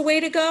that's the way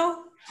to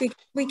go.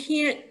 We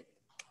can't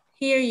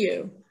hear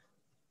you,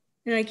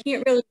 and I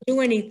can't really do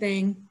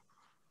anything.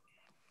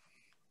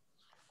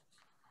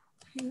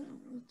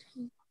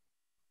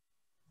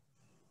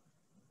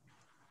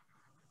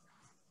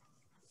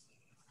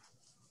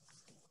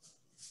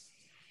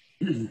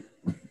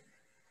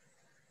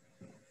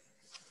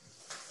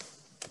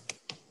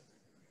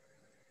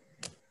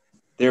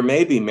 There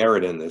may be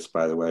merit in this,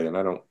 by the way, and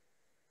I don't.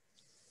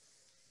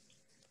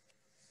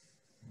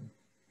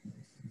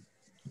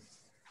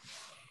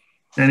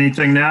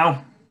 Anything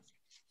now?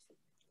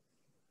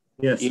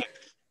 Yes.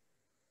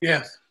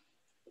 Yes.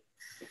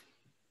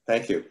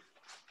 Thank you.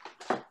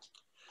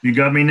 You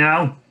got me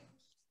now?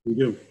 We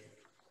do.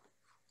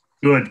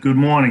 Good. Good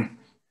morning.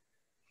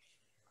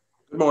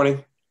 Good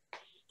morning.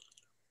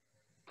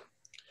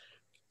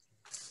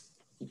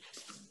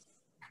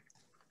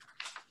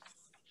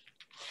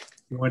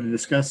 You want to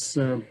discuss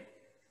your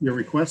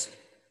request,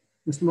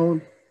 Mr.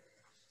 Mullen?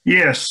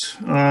 Yes.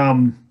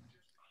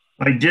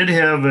 I did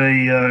have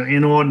a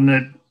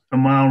inordinate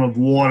amount of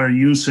water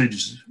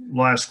usage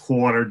last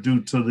quarter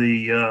due to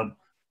the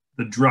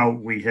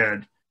drought we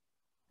had.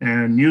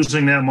 And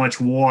using that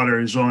much water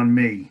is on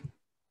me.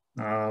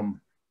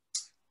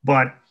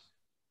 But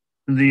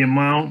the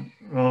amount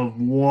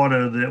of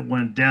water that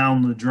went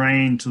down the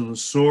drain to the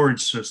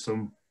storage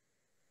system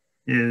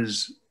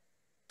is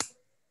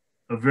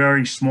a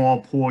very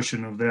small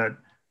portion of that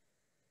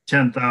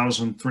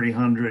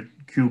 10,300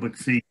 cubic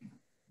feet.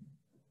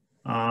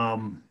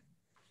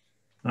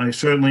 I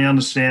certainly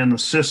understand the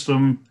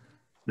system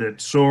that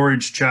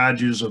storage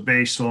charges are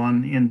based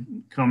on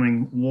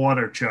incoming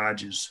water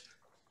charges,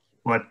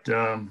 but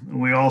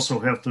we also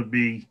have to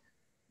be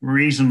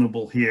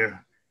reasonable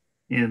here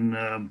in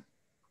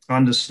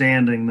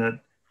understanding that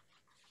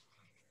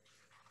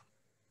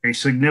a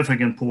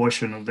significant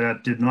portion of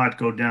that did not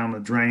go down the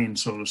drain,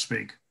 so to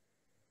speak.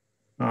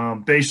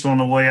 Based on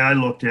the way I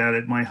looked at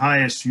it, my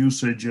highest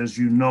usage, as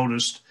you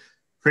noticed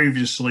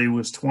previously,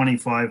 was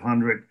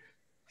 2,500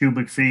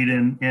 cubic feet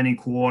in any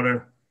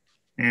quarter.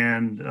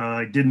 And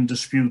I didn't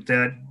dispute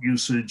that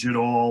usage at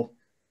all,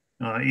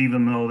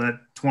 even though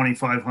that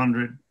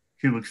 2,500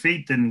 cubic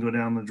feet didn't go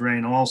down the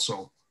drain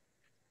also.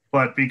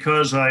 But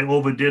because I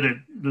overdid it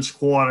this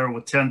quarter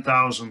with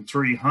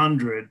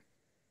 10,300,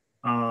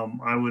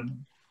 I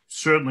would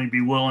certainly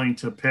be willing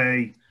to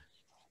pay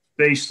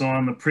based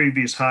on the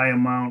previous high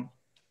amount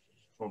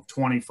of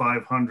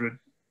 2,500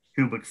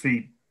 cubic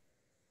feet.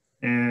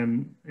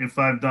 And if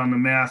I've done the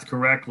math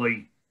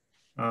correctly,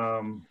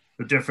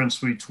 the difference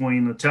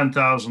between the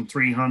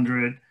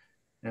 10,300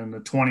 and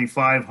the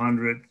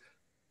 2,500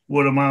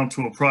 would amount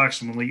to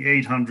approximately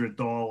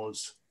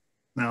 $800.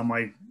 Now,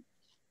 my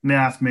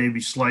math may be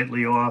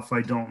slightly off.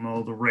 I don't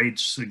know the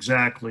rates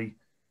exactly,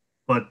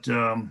 but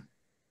you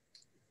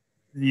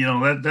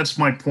know, that's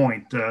my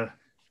point.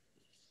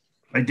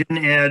 I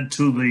didn't add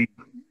to the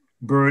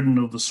burden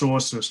of the sewer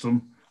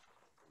system,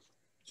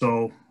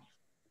 so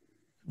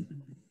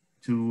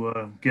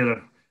to get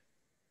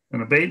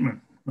an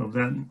abatement of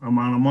that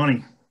amount of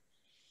money.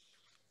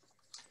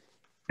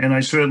 And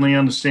I certainly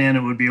understand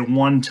it would be a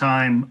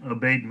one-time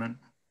abatement.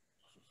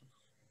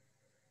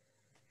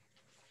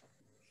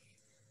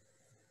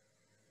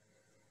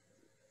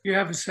 You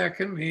have a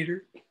second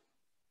meter?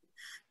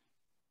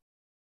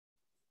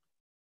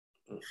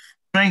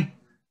 Okay.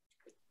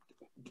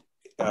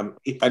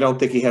 I don't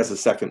think he has a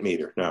second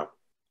meter, no.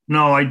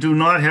 No, I do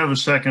not have a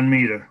second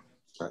meter.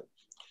 Right.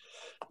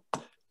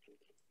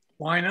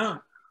 Why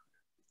not?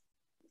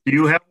 Do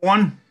you have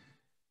one?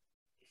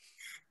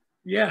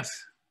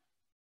 Yes.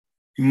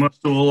 You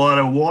must do a lot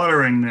of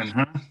watering then,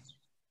 huh?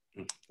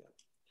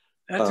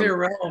 That's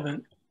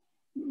irrelevant.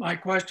 My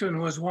question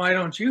was, why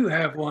don't you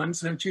have one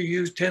since you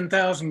use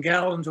 10,000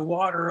 gallons of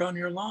water on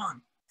your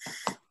lawn?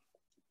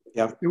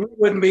 Yeah. We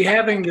wouldn't be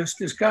having this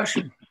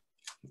discussion.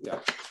 Yeah.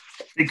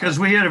 Because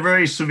we had a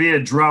very severe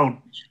drought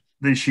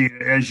this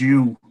year, as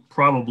you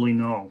probably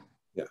know.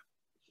 Yeah.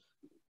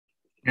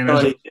 And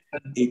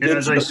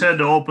as I said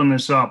to open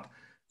this up,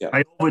 yeah.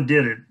 I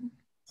overdid it.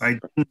 I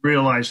didn't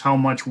realize how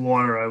much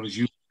water I was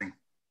using.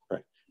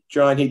 Right.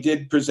 John, he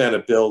did present a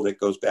bill that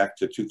goes back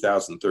to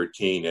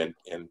 2013, and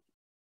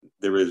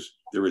there is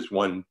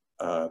one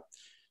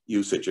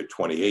usage at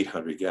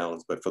 2,800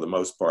 gallons, but for the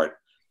most part,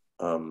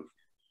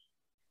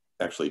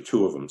 actually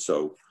two of them.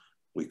 So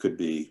we could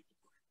be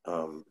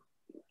off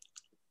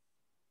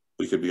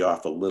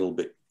a little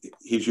bit.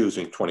 He's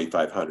using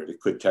 2,500.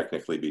 It could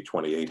technically be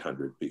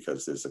 2,800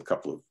 because there's a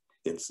couple of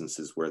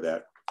instances where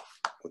that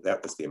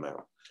was the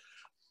amount.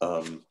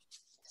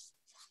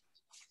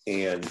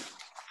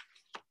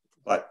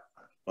 But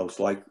most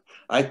like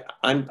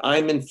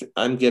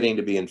I'm getting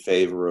to be in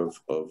favor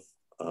of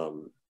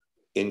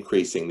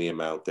increasing the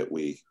amount that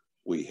we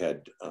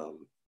had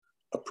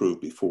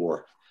approved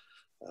before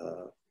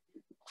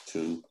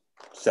to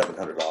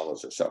 $700 or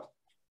so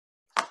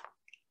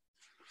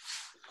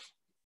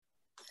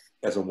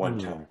as a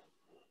one-time.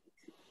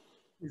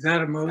 Is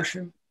that a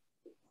motion?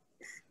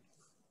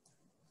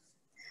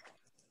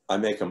 I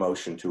make a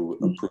motion to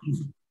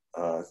approve.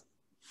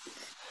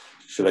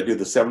 Should I do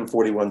the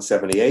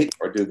 $741.78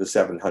 or do the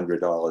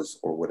 $700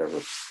 or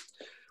whatever?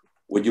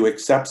 Would you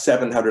accept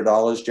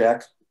 $700,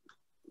 Jack?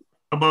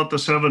 How about the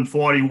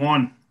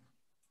 741?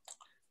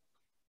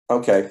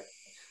 Okay.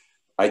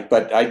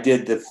 But I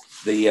did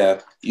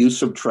the you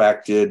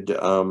subtracted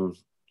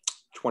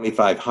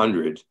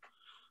 2,500,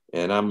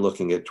 and I'm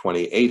looking at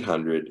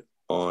 2,800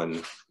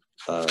 on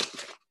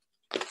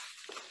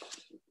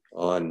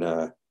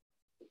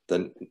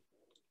the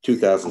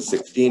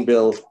 2016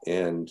 bill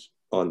and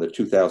on the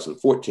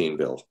 2014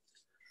 bill.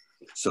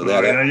 So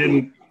that I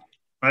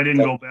didn't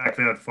go back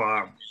that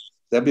far.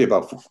 That'd be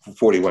about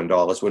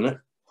 $41, wouldn't it?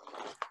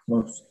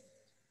 Most.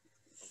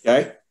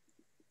 Okay.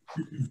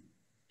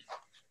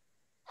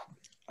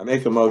 I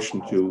make a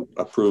motion to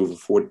approve a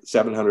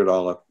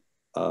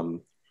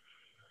 $700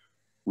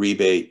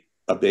 rebate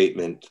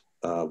abatement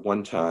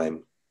one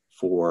time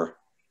for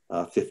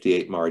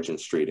 58 Margin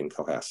Street in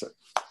Cohasset.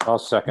 I'll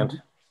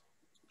second.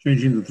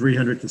 Changing the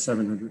 300 to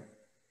 700.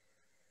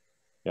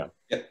 Yeah,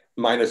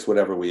 minus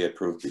whatever we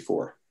approved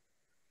before.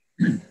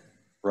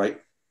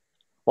 Right?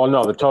 Well,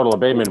 no, the total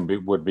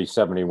abatement would be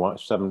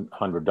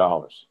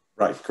 $700.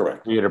 Right,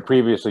 correct. We had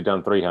previously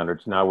done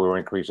 300. Now we were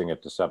increasing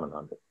it to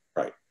 700.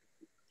 Right.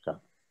 Okay.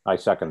 I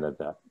seconded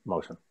that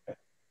motion.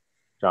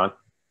 John?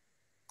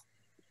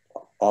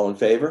 All in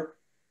favor?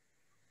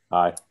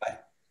 Aye. Aye.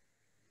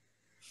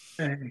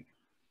 Hey.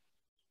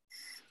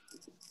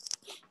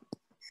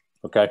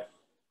 Okay.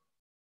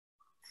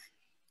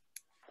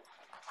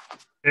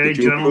 Hey,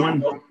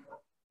 gentlemen,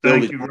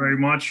 thank you very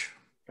much.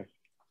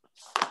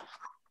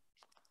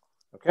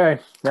 Okay,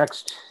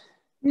 next.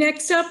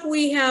 Next up,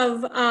 we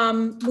have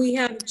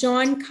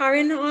John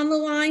Curran on the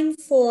line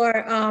for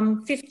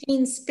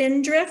 15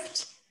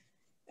 Spindrift.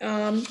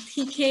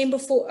 He came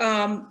before,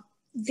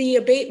 the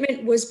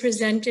abatement was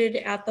presented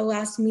at the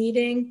last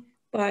meeting,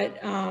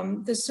 but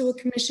the Sewer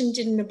Commission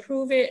didn't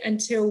approve it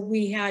until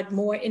we had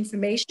more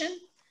information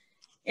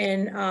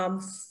and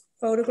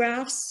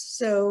photographs.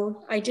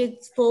 So I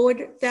did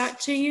forward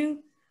that to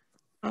you.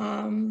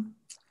 You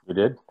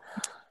did?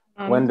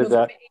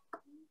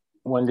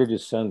 When did you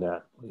send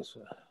that,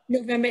 Lisa?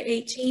 November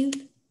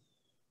 18th.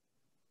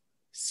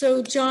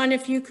 So John,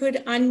 if you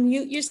could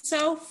unmute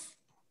yourself.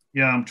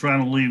 Yeah, I'm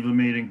trying to leave the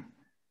meeting.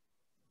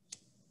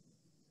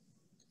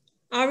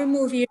 I'll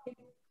remove you.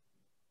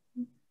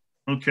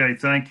 Okay,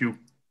 thank you.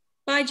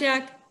 Bye,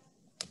 Jack.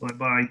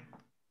 Bye-bye.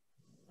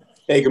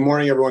 Hey, good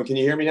morning, everyone. Can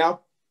you hear me now?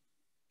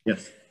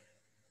 Yes.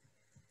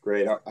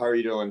 Great. How are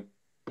you doing?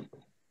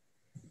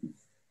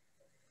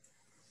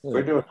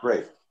 We're doing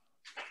great.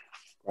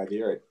 Glad to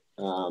hear it.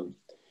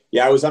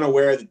 Yeah, I was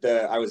unaware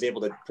that I was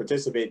able to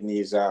participate in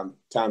these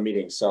town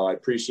meetings, so I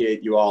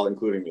appreciate you all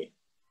including me.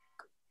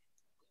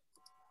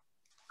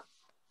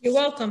 You're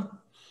welcome.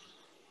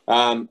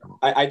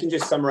 I can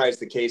just summarize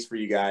the case for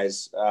you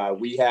guys.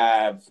 We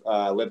have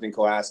lived in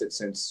Cohasset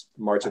since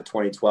March of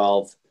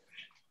 2012,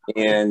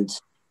 and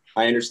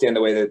I understand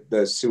the way that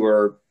the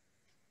sewer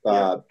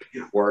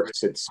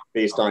works. It's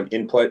based on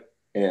input,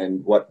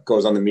 and what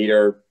goes on the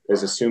meter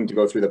is assumed to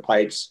go through the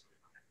pipes.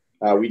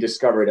 We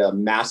discovered a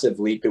massive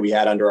leak that we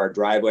had under our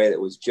driveway that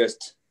was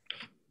just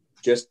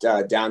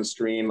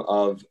downstream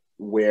of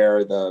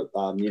where the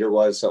meter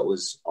was. So it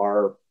was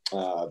our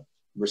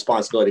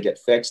responsibility to get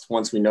fixed.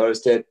 Once we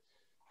noticed it,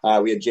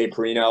 we had Jay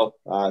Perino,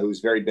 who's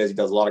very busy,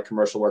 does a lot of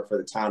commercial work for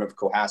the town of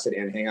Cohasset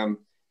and Hingham.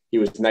 He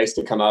was nice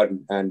to come out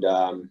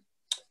and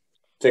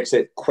fix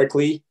it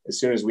quickly. As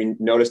soon as we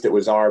noticed it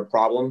was our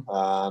problem,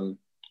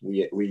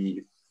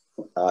 we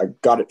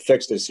got it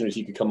fixed as soon as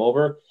he could come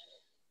over.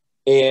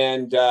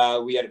 And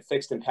we had it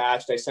fixed and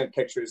patched. I sent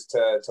pictures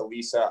to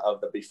Lisa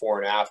of the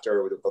before and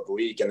after of the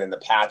leak, and then the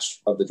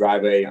patch of the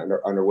driveway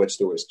under which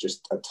there was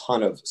just a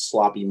ton of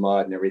sloppy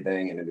mud and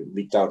everything, and it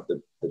leaked out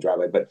the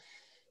driveway. But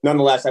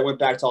nonetheless, I went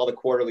back to all the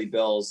quarterly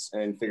bills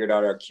and figured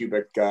out our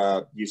cubic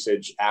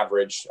usage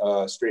average,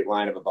 straight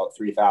line of about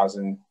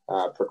 3,000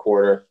 per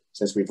quarter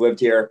since we've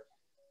lived here.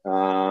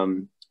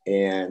 You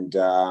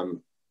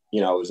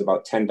know, it was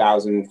about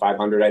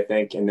 10,500, I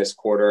think, in this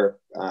quarter.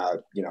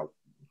 You know,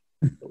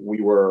 we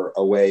were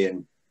away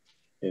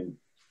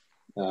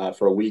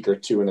for a week or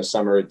two in the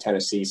summer in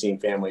Tennessee seeing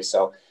family.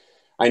 So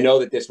I know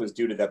that this was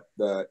due to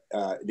the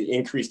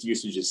increased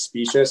usage is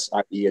specious,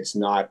 i.e. it's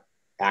not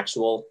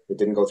actual. It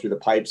didn't go through the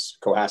pipes.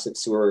 Cohasset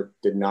Sewer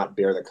did not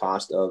bear the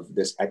cost of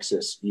this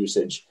excess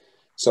usage.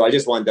 So I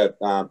just wanted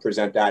to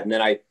present that. And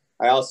then I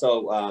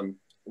also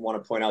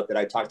want to point out that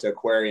I talked to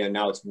Aquarian.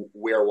 Now it's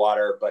Weir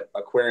Water, but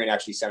Aquarian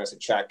actually sent us a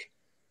check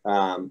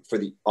on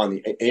the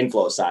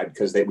inflow side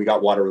because we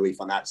got water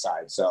relief on that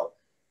side. So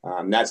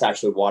that's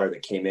actually water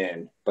that came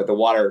in. But the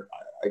water,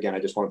 again, I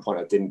just want to point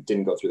out,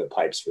 didn't go through the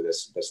pipes for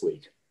this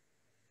leak.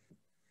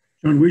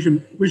 John, we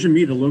should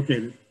meet a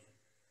located.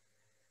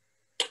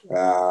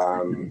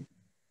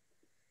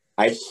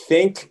 I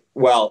think,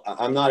 well,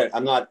 I'm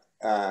not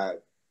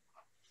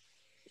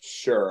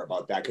sure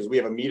about that because we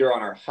have a meter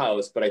on our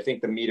house, but I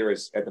think the meter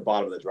is at the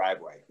bottom of the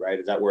driveway, right?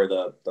 Is that where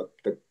the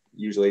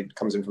usually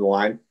comes in from the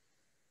line?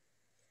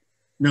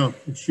 No,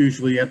 it's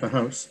usually at the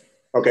house.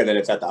 Okay, then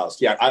it's at the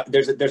house. Yeah,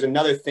 there's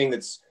another thing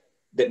that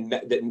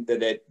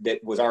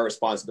was our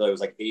responsibility. It was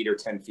like 8 or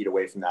 10 feet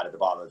away from that at the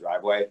bottom of the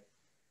driveway.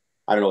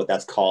 I don't know what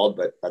that's called,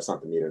 but that's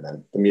not the meter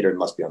then. The meter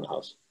must be on the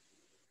house.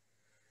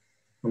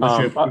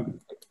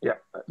 Yeah,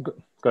 go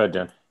ahead,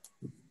 Dan.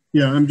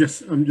 Yeah, I'm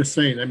just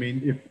saying. I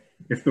mean,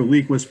 if the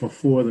leak was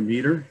before the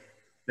meter,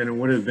 then it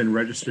would have been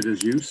registered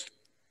as use.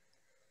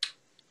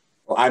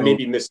 Well, I may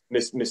be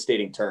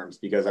misstating terms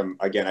because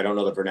I don't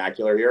know the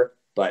vernacular here,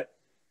 but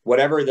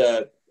whatever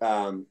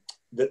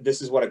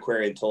this is what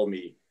Aquarian told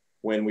me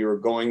when we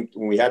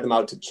had them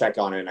out to check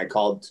on it, and I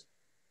called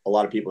a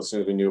lot of people as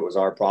soon as we knew it was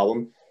our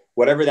problem.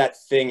 Whatever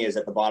that thing is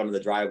at the bottom of the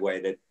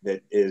driveway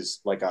that is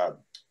like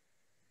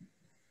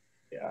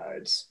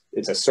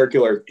it's a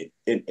circular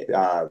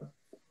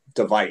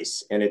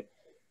device, and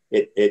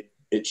it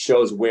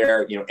shows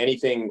where, you know,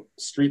 anything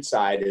street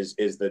side is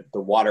the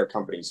water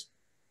company's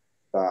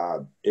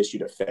issue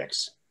to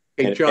fix.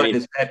 Hey, and John,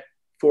 is that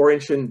 4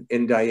 inch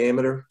in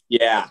diameter?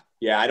 Yeah.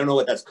 I don't know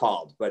what that's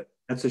called, but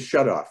that's a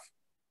shutoff.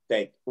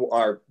 Okay.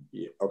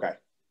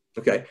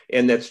 Okay,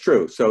 and that's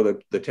true. So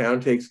the town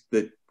takes,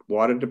 the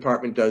water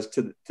department goes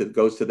to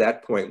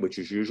that point, which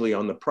is usually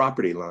on the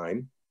property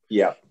line.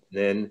 Yeah.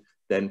 Then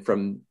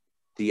from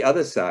the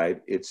other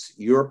side, it's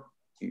you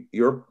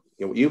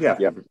have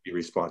to be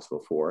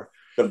responsible for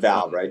the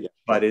valve, right? Yeah.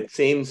 But it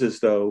seems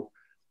as though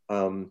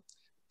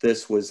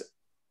this was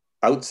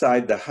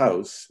outside the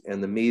house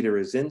and the meter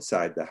is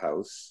inside the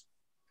house,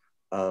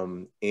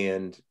 and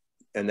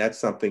that's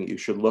something you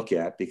should look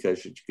at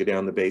because you go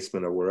down the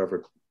basement or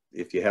wherever,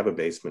 if you have a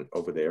basement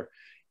over there,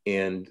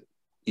 and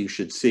you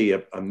should see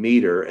a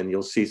meter, and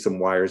you'll see some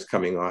wires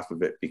coming off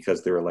of it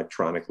because they're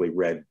electronically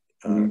read.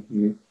 Most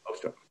of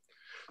them.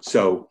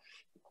 So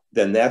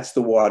then that's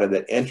the water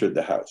that entered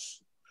the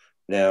house.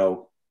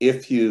 Now,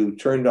 if you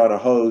turned on a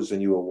hose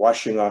and you were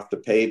washing off the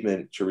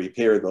pavement to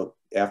repair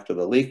after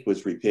the leak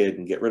was repaired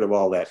and get rid of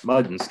all that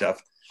mud and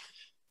stuff,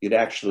 you'd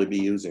actually be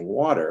using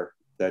water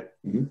that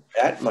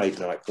might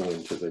not go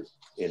into the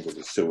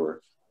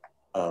sewer.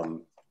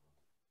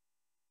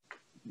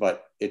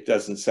 But it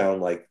doesn't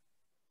sound like,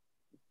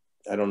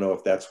 I don't know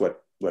if that's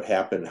what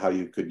happened, how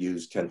you could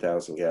use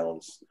 10,000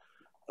 gallons.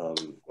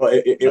 Well,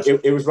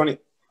 it was running.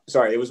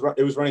 Sorry, it was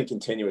running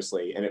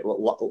continuously, and it,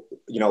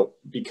 you know,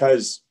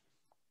 because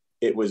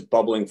it was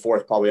bubbling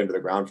forth probably under the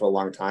ground for a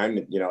long time.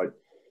 You know,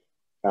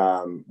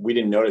 we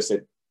didn't notice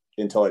it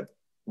until it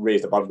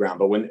raised above ground.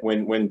 But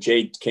when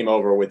Jay came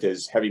over with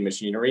his heavy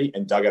machinery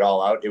and dug it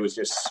all out, it was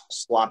just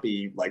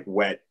sloppy, like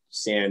wet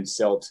sand,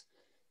 silt.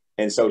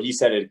 And so he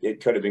said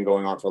it could have been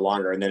going on for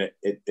longer. And then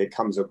it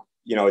comes,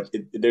 you know,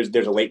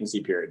 there's a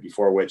latency period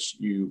before which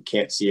you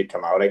can't see it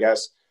come out, I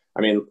guess.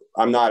 I mean,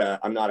 I'm not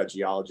a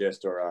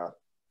geologist or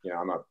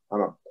I'm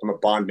a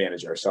bond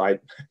manager. So I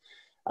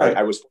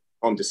was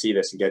home to see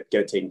this and get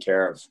it taken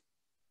care of.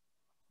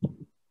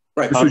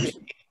 Right.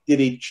 Did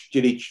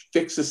he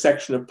fix a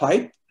section of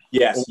pipe?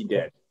 Yes, he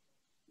did.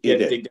 He had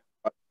to did.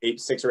 dig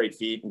 6 or 8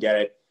 feet and get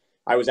it.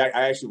 I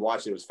actually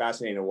watched it. It was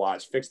fascinating to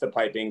watch. Fixed the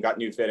piping, got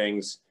new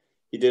fittings.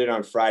 He did it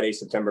on Friday,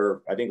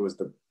 September, I think it was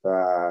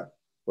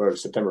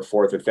September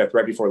 4th or 5th,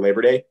 right before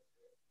Labor Day.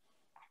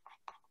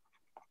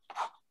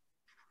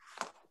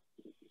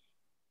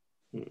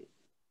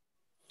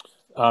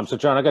 So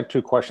John, I got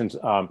 2 questions.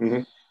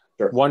 Sure.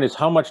 One is,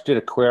 how much did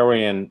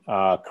Aquarian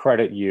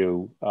credit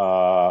you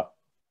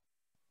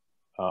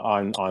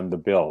on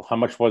the bill? How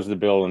much was the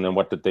bill, and then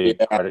what did they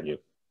credit you?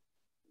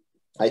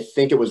 I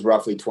think it was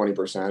roughly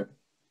 20%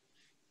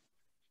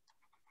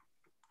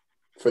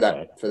 for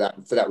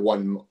that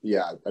one.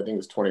 Yeah, I think it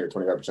was 20 or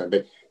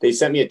 25%. They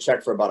sent me a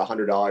check for about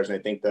 $100, and I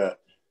think the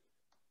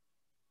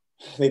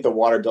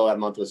water bill that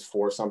month was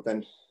 $4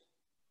 something.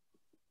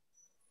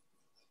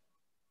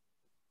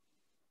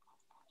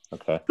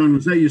 Okay. John,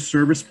 was that your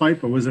service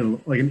pipe, or was it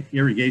like an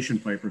irrigation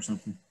pipe or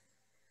something?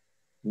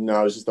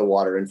 No, it was just the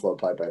water inflow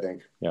pipe, I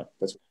think. Yeah,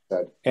 that's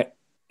what it said.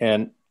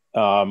 And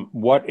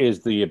what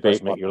is the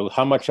abatement?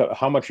 How much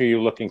are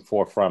you looking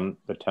for from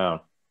the town?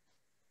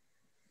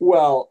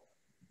 Well,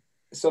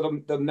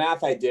 so the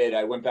math I did,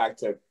 I went back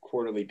to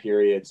quarterly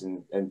periods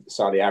and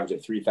saw the average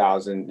at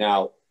 3,000.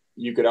 Now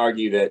you could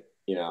argue that,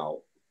 I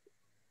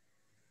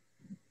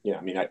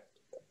mean,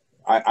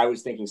 I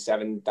was thinking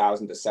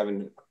 7,000 to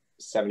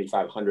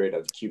 7,500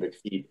 of cubic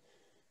feet,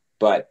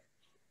 but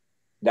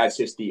that's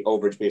just the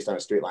overage based on a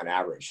straight line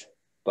average.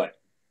 But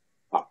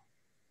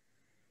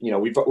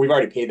we've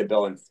already paid the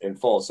bill in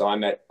full, so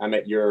I'm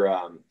at your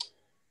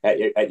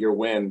at your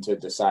whim to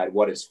decide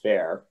what is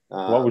fair.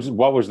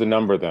 What was the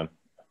number then?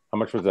 How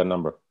much was that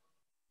number?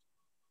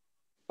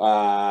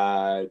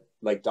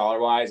 Like dollar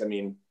wise, I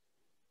mean,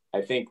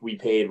 I think we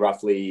paid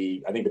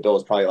roughly. I think the bill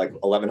is probably like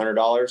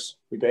 $1,100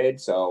 we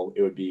paid, so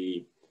it would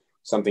be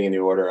something in the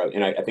order of,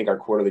 and I think our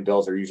quarterly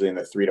bills are usually in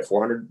the $300 to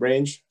 $400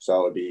 range,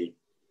 so it would be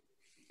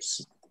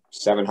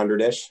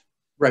 700-ish.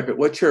 Right, but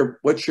what's your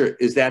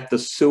is that the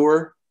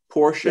sewer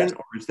portion, yes,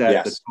 or is that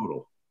yes, the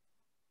total?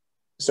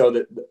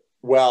 So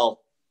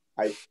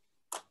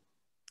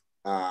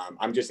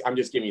I'm just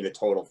giving you the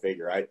total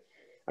figure. I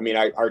mean,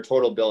 our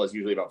total bill is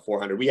usually about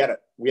 400. We had a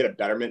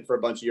betterment for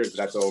a bunch of years, but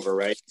that's over,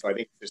 right? So I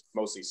think it's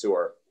mostly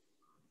sewer.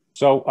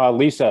 So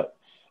Lisa,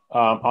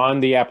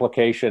 on the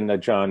application that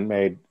John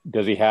made,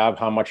 does he have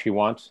how much he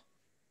wants?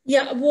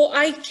 Yeah, well,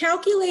 I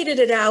calculated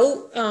it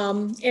out,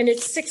 and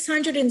it's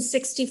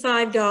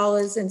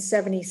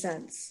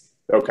 $665.70.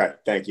 Okay,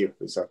 thank you,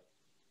 Lisa.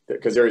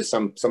 Because there is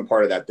some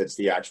part of that's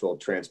the actual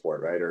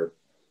transport, right? Or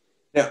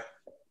now,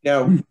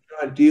 John,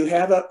 do you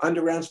have an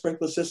underground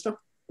sprinkler system?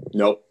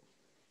 Nope.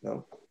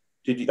 No.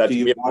 We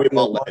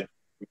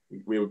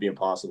would be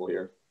impossible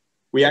here.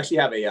 We actually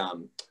have a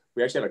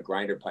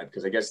grinder pipe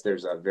because I guess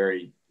there's a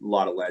very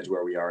lot of ledge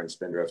where we are in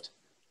Spindrift.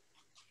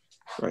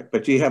 Right,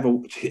 but do you have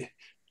a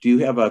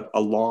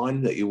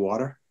lawn that you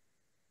water?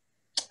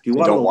 I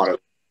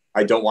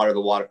don't water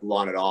the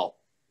lawn at all.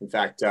 In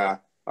fact,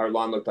 our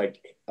lawn looked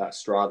like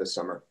straw this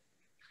summer.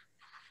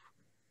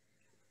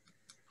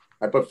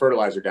 I put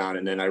fertilizer down,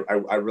 and then I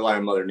rely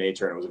on Mother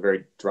Nature, and it was a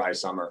very dry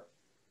summer.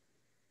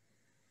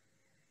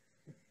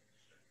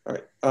 All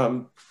right,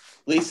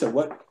 Lisa,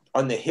 what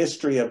on the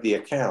history of the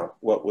account?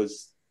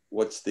 What's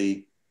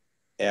the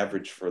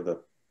average for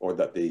the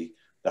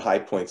high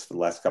points for the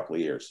last couple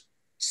of years?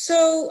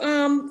 So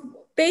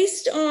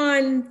based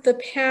on the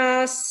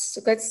past,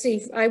 let's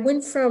see, I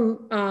went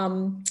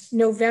from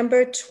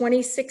November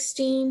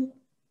 2016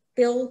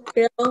 bill,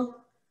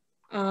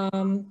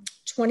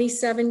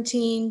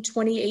 2017,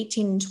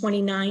 2018, and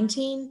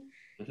 2019.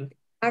 Mm-hmm.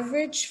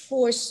 Average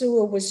for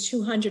sewer was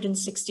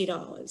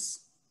 $260.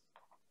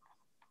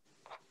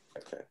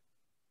 Okay.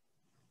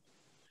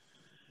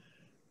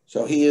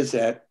 So he is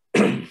at,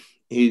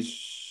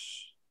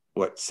 he's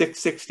what,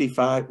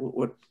 665?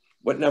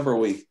 What number are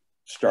we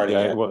starting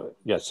at? Well,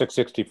 yeah,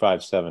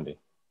 665.70.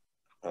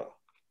 Oh.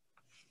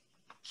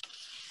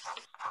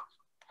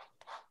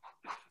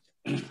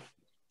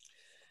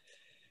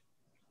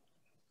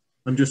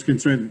 I'm just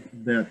concerned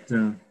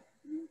that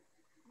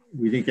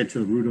we didn't get to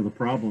the root of the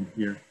problem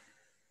here.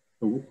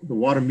 The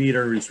water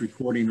meter is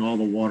recording all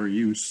the water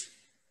use.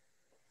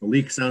 The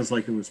leak sounds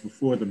like it was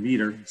before the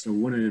meter, so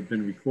wouldn't it have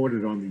been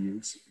recorded on the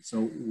use?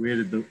 So where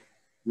did the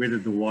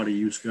water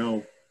use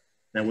go?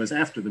 That was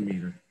after the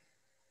meter.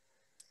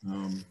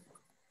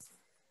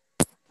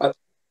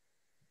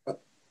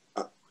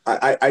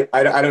 I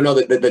don't know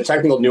the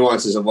technical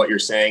nuances of what you're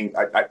saying.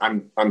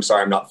 I'm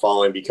sorry, I'm not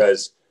following,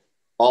 because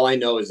all I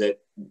know is that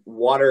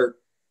water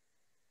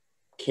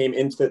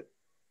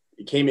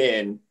came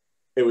in.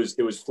 It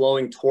was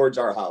flowing towards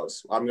our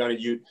house. I'm going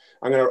to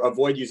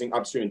avoid using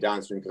upstream and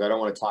downstream because I don't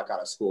want to talk out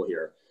of school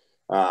here.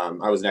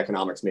 I was an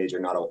economics major,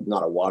 not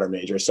a water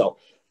major. So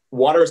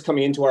water is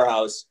coming into our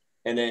house.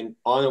 And then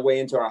on the way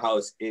into our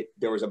house,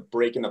 there was a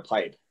break in the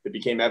pipe that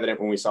became evident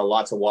when we saw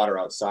lots of water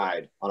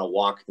outside on a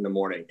walk in the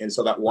morning. And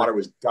so that water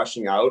was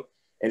gushing out.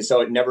 And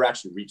so it never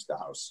actually reached the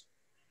house.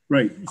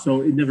 Right.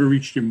 So it never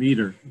reached your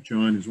meter,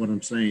 John, is what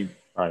I'm saying.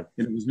 Right.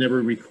 And it was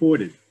never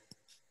recorded.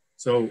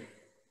 So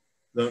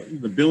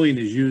the billing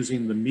is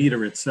using the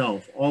meter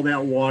itself. All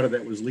that water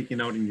that was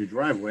leaking out in your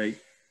driveway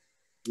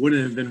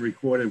wouldn't have been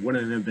recorded,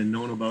 wouldn't have been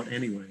known about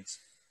anyways.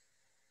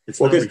 It's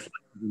not reflected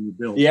in the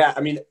bill. Yeah, I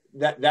mean,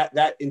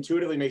 that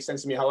intuitively makes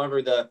sense to me.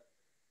 However,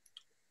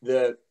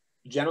 the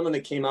gentleman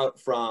that came out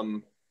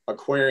from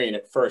Aquarian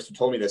at first who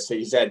told me this,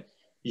 he said,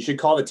 you should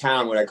call the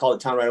town. When I called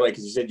the town right away,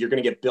 because he said, you're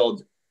going to get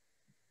billed,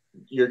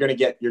 you're going to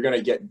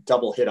get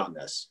double hit on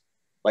this,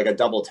 like a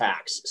double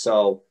tax.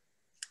 So,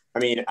 I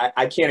mean,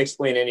 I can't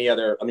explain any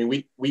other. I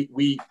mean,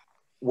 we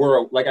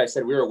were, like I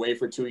said, we were away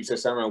for 2 weeks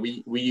this summer. And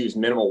we use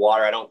minimal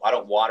water. I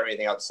don't water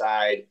anything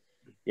outside.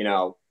 You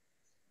know,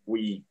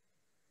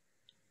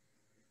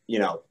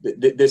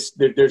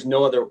 there's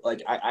no other,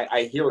 like,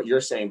 I hear what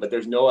you're saying, but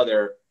there's no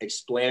other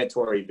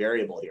explanatory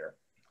variable here.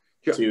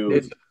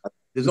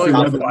 There's only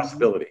one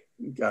possibility,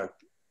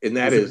 and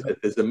that is that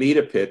there's a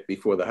meter pit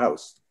before the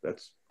house.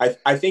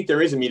 I think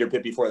there is a meter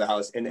pit before the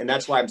house, and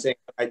that's why I'm saying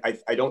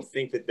I don't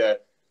think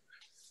that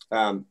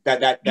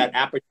that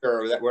aperture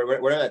or that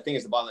whatever that thing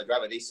is at the bottom of the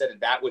driveway, they said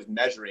that was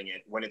measuring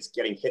it when it's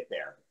getting hit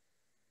there.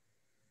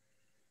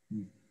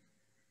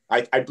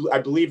 I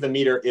believe the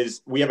meter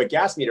is, we have a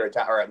gas meter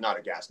attached, or not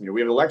a gas meter,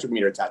 we have an electric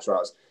meter attached to our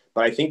house,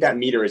 but I think that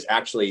meter is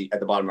actually at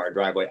the bottom of our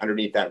driveway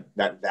underneath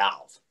that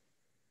valve.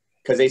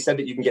 Because they said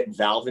that you can get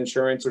valve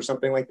insurance or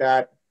something like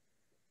that,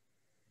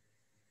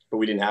 but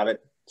we didn't have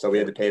it. So we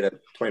had to pay the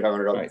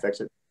 $2,500 to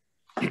fix it.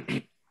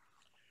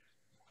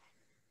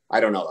 I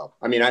don't know though.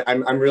 I mean,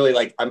 I'm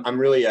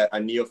really a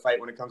neophyte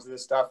when it comes to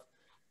this stuff.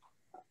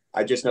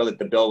 I just know that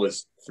the bill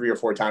was 3 or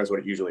 4 times what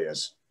it usually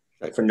is,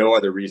 for no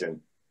other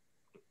reason.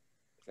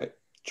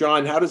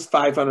 John, how does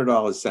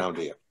 $500 sound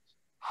to you?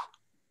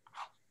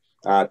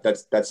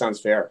 That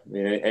sounds fair. I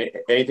mean,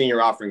 anything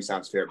you're offering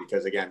sounds fair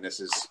because, again,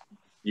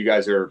 you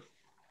guys are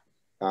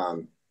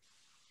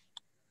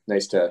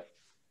nice to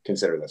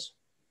consider this.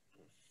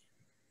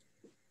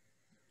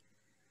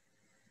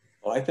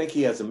 Well, I think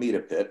he has a meter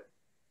pit.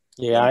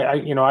 Yeah,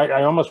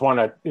 I almost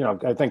want to,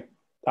 I think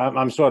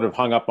I'm sort of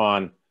hung up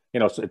on,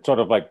 it's sort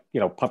of like,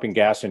 pumping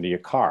gas into your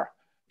car.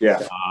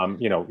 Yeah.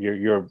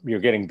 You're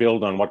getting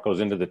billed on what goes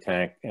into the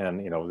tank, and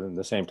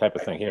the same type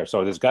of thing here.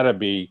 So there's got to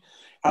be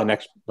an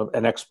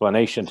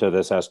explanation to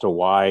this as to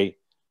why.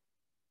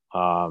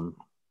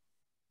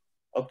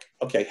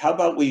 Okay. How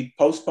about we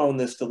postpone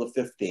this till the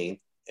 15th,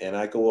 and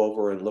I go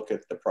over and look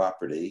at the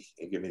property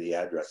and give me the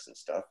address and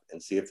stuff,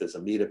 and see if there's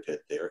a meter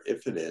pit there.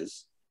 If it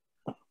is,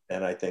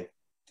 then I think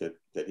that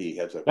he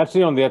has a. That's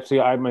the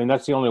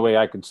only way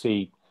I could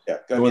see. Yeah.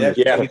 I mean, that's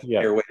a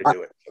fair way to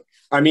do it.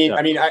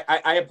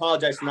 I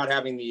apologize for not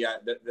having the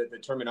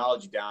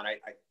terminology down.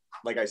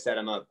 Like I said,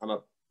 I'm a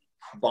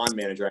bond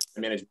manager. I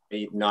manage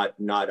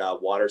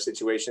not water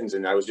situations,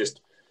 and I was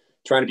just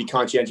trying to be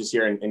conscientious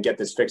here and get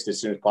this fixed as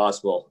soon as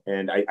possible.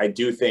 And I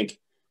do think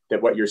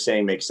that what you're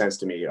saying makes sense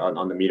to me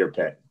on the meter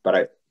pit.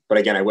 But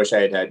again, I wish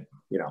I had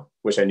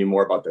wish I knew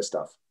more about this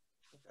stuff.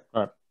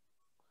 All right.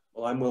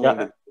 Well, I'm willing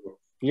to.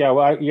 Yeah.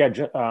 Well,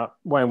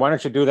 Wayne, why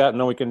don't you do that, and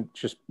then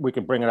we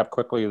can bring it up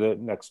quickly the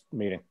next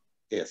meeting.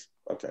 Yes.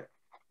 Okay.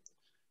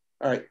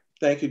 All right.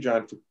 Thank you,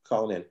 John, for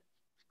calling in.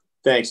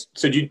 Thanks.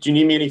 So do you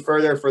need me any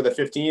further for the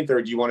 15th,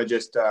 or do you want to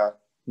just?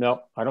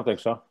 No, I don't think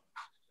so.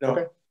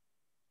 No.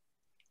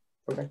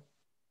 Okay.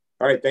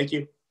 All right. Thank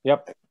you.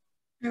 Yep.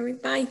 All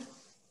right. Bye.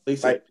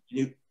 Lisa, bye.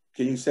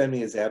 Can you send me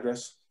his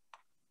address?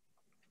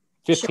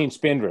 15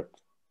 Spindrift.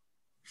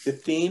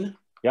 15?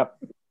 Yep.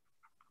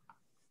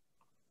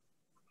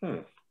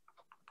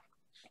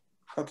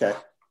 Okay.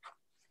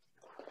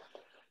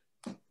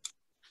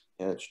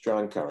 And it's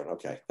John Curran.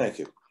 Okay. Thank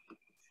you.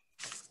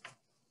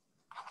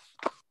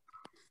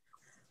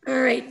 All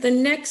right, the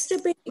next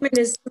abatement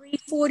is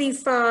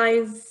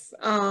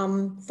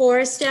 345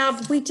 Forest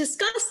Ave. We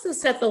discussed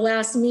this at the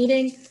last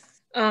meeting.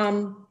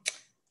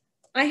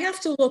 I have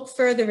to look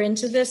further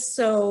into this,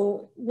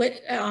 so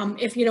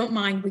if you don't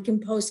mind, we can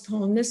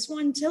postpone this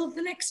one till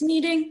the next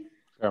meeting.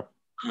 Yeah.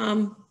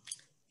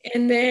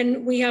 And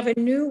then we have a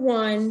new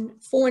one,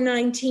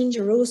 419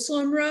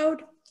 Jerusalem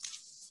Road.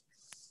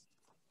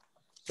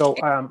 So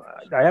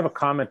I have a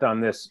comment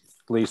on this,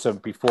 Lisa,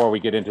 before we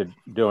get into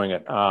doing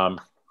it.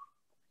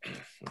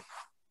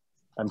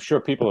 I'm sure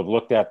people have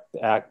looked at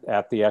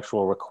the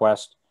actual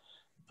request.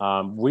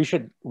 We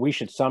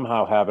should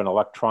somehow have an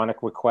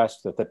electronic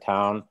request that the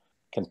town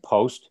can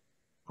post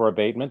for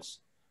abatements.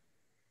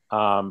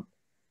 I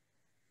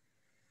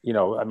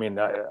mean,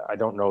 I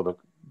don't know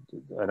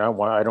I don't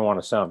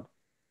want to sound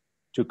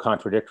too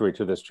contradictory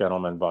to this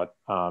gentleman, but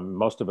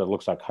most of it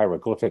looks like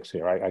hieroglyphics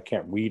here. I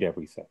can't read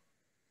everything.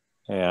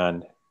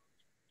 And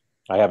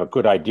I have a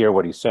good idea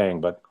what he's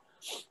saying, but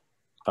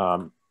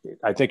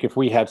I think if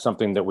we had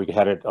something that we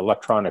had an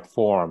electronic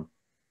form,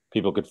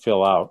 people could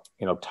fill out,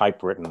 you know,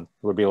 typewritten, it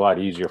would be a lot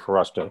easier for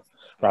us to,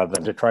 rather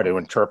than to try to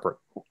interpret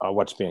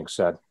what's being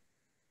said.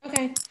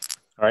 Okay.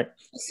 All right.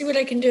 Let's see what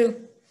I can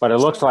do. But it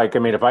looks like, I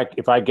mean, if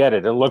I get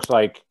it, it looks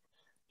like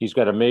he's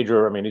got a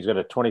major, I mean, he's got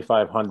a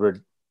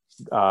 2,500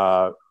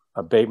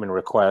 abatement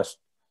request.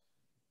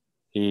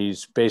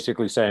 He's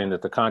basically saying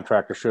that the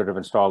contractor should have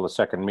installed a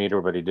second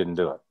meter, but he didn't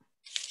do it.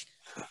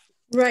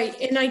 Right,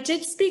 and I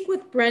did speak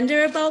with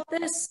Brenda about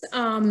this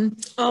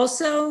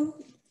also,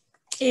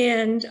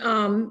 and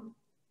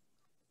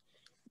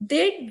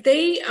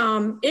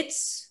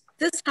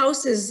this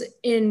house is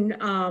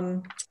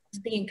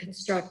being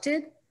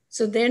constructed,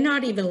 so they're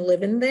not even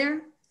living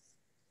there.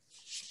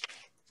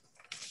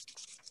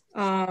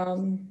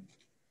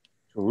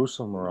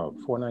 Jerusalem Road,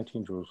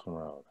 419 Jerusalem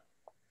Road.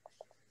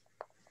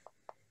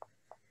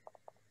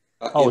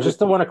 Oh, is this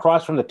the one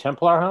across from the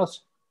Templar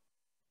house?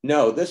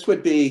 No, this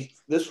would, I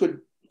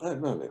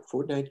don't know, like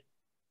 490.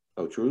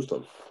 Oh,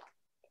 Jerusalem.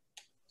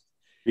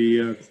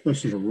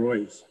 Close to the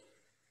Roy's.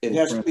 It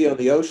has to be on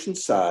the ocean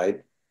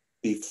side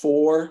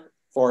before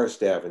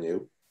Forest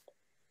Avenue.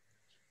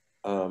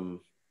 Because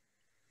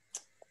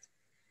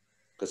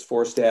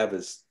Forest Ave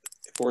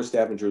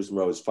and Jerusalem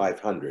Road is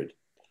 500.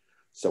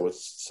 So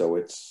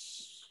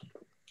it's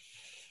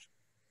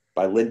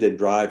by Linden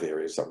Drive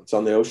area or something. It's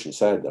on the ocean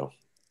side though.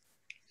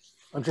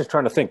 I'm just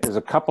trying to think. There's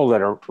a couple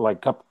that are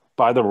like up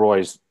by the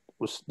Roy's.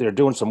 They're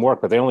doing some work,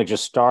 but they only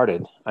just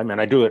started. I mean,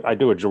 I do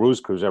a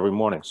Jerusalem cruise every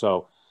morning.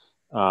 So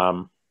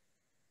trying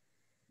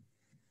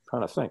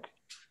to think.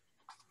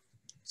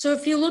 So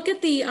if you look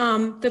at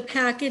the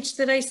package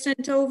that I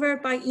sent over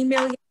by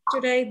email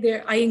yesterday,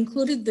 there I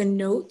included the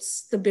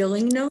notes, the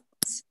billing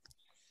notes.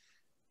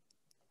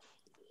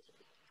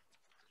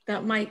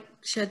 That might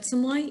shed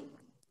some light.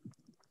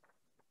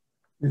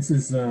 This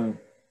is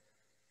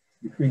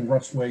between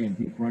Rustway and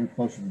Deep Run,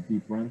 closer to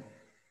Deep Run.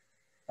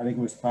 I think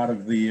it was part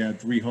of the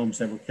 3 homes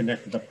that were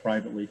connected up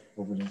privately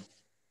over there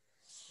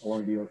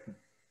along the ocean.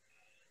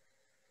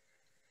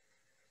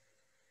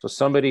 So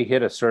somebody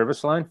hit a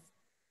service line?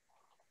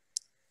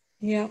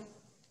 Yeah.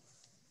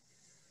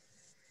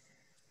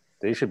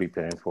 They should be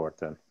paying for it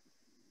then.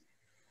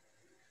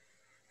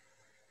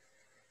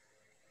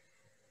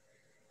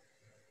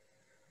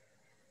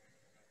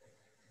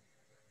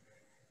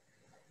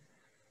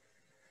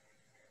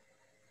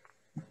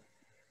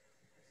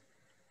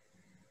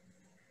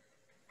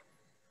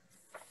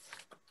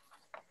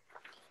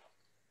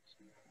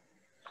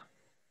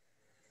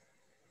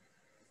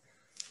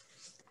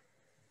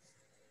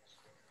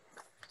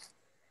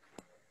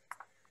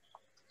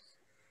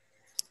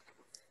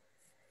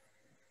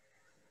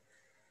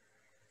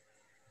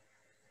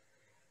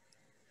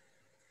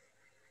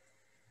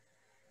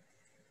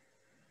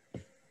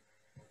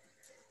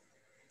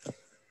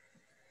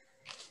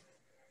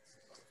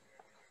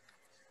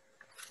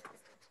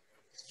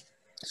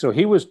 So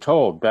he was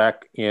told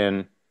back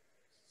in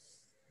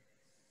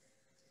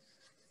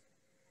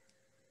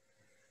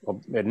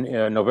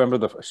September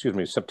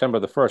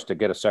the 1st to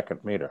get a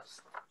second meter.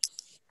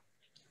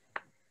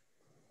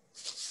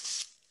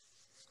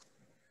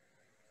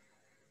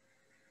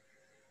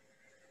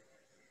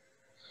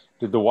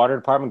 Did the water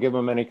department give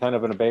him any kind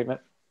of an abatement?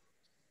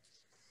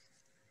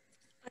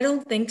 I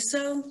don't think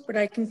so, but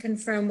I can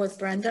confirm with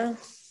Brenda.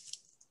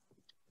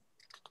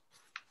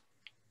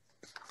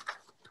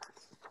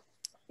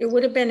 It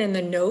would have been in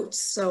the notes,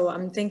 so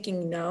I'm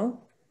thinking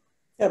no.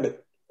 Yeah,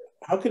 but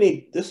how can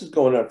he, this is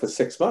going on for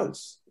 6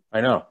 months.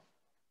 I know.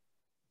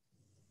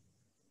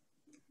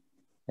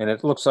 And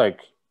it looks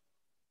like.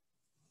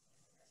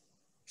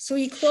 So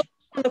he closed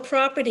on the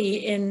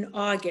property in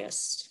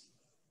August.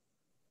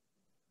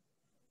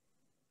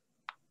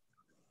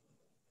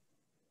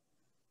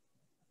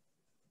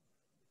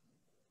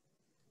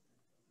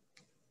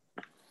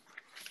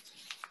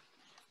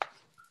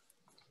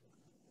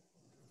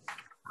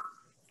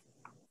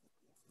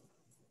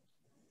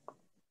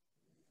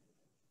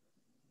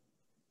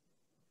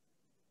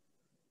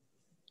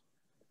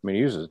 I mean,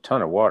 he uses a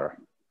ton of water.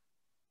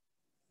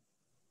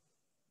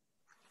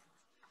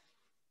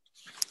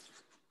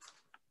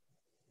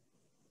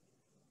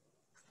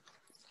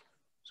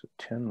 So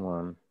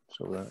 10-1,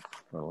 so that,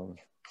 11.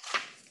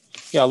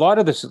 Yeah, a lot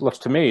of this looks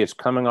to me, it's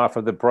coming off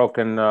of the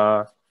broken,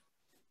 I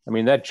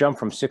mean, that jump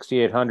from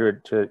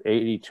 6,800 to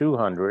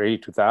 8,200,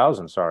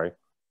 82,000, sorry,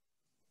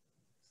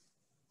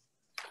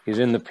 is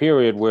in the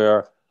period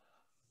where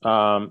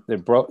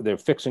they're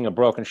fixing a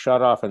broken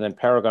shutoff and then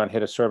Paragon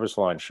hit a service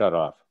line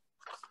shutoff.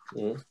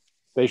 Mm.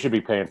 They should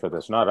be paying for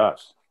this, not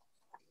us.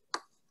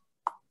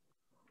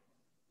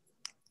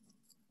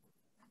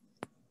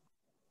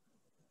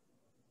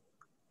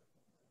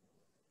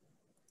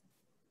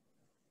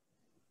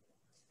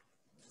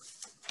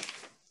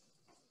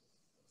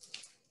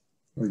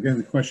 Again,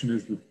 the question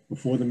is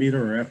before the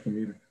meter or after the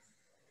meter?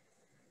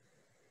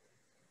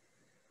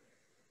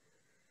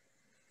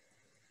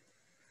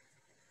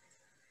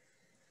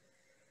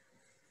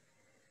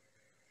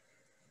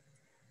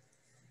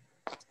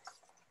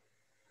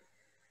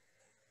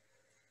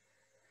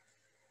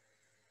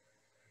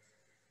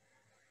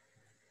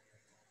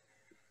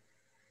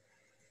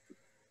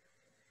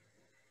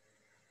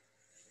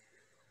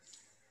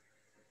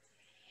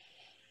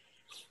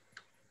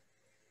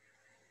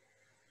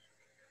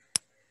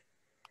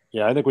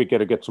 Yeah, I think we got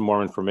to get some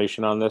more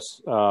information on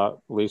this,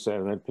 Lisa,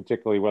 and then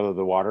particularly whether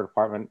the water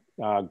department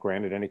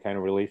granted any kind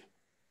of relief.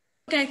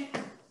 Okay.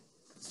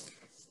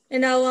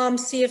 And I'll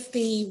see if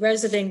the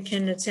resident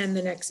can attend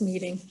the next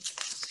meeting.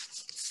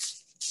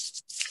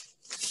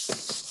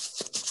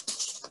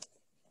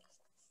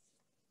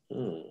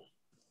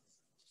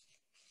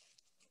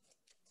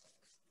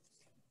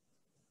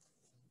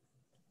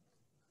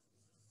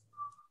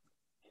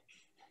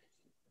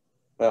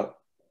 Well,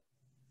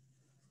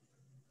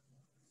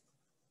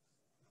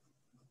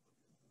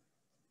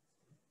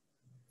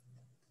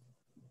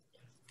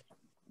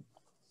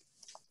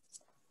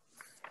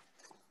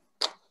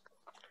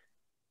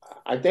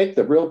 I think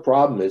the real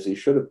problem is he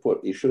should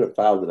have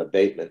filed an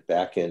abatement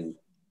back in,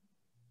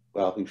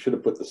 well, he should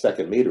have put the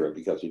second meter in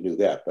because he knew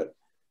that, but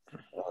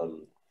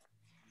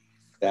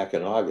back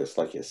in August,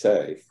 like you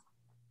say,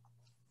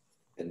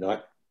 and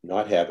not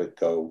have it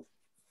go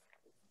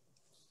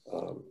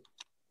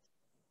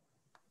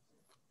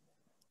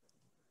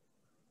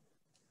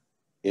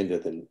into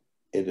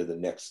the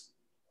next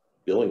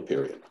billing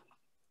period.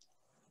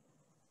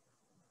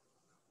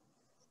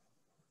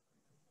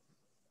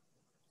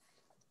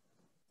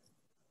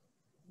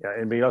 Yeah,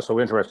 it'd be also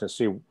interesting to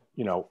see,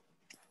 you know,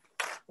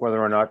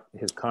 whether or not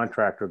his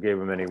contractor gave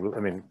him any, I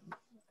mean,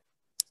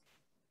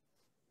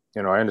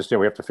 you know, I understand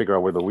we have to figure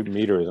out where the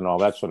meter is and all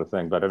that sort of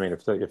thing, but I mean,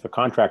 if the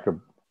contractor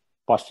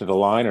busted a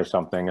line or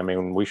something, I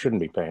mean, we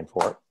shouldn't be paying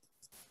for it.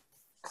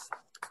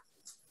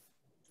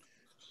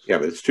 Yeah,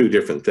 but it's two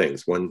different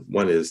things.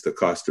 One is the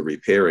cost of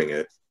repairing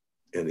it,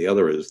 and the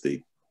other is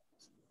the...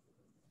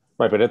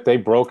 Right, but if they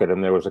broke it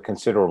and there was a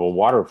considerable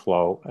water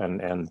flow,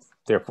 and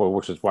therefore,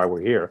 which is why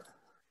we're here,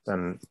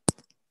 then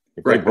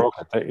if right, they broke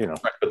it, they, you know.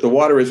 Right, but the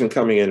water isn't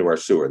coming into our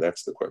sewer.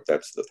 That's the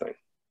thing.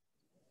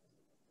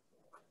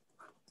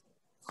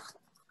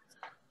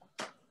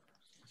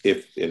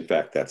 If in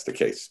fact that's the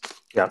case.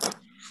 Yeah.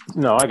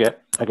 No, I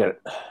get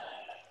it.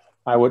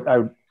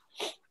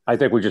 I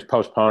think we just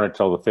postpone it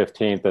till the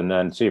 15th and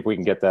then see if we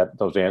can get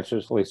those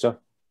answers, Lisa.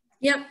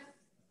 Yep.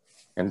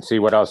 And see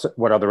what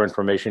other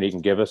information he can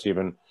give us,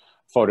 even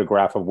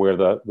photograph of where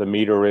the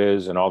meter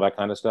is and all that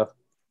kind of stuff.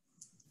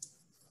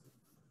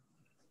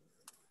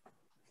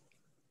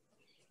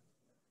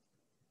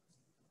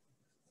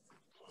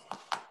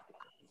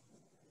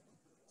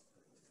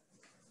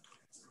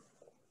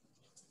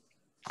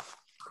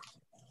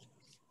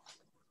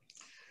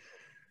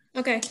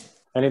 Okay.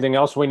 Anything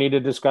else we need to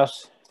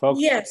discuss, folks?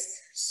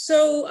 Yes.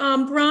 So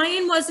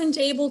Brian wasn't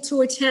able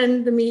to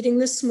attend the meeting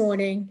this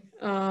morning,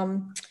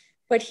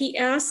 but he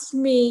asked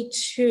me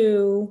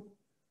to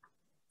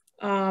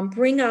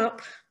bring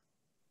up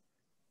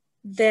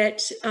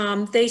that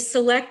they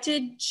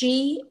selected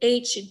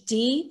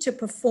GHD to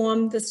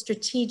perform the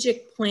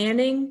strategic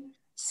planning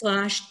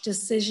 /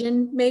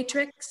 decision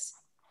matrix.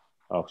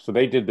 Oh, so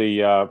they did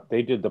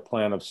the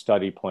plan of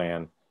study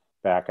plan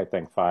back, I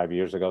think 5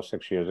 years ago,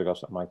 6 years ago,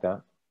 something like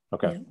that.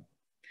 Okay. Yeah.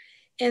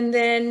 And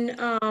then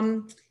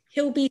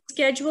he'll be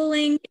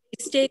scheduling a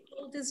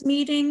stakeholders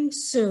meeting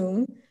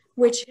soon,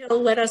 which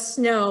he'll let us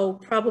know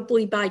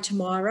probably by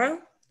tomorrow.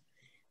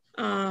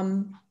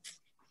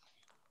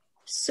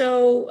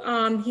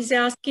 So he's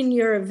asking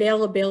your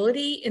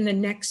availability in the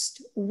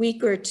next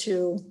week or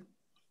two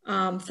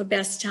for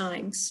best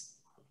times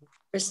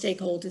for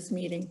stakeholders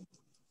meeting.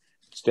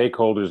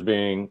 Stakeholders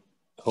being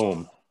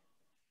whom?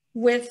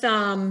 With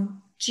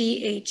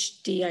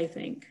GHD, I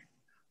think.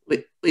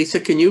 Lisa,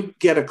 can you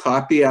get a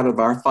copy out of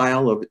our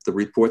file of the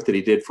report that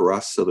he did for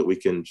us so that we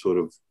can sort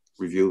of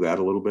review that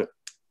a little bit?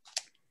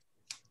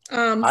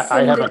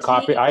 I have a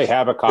copy. I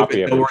have a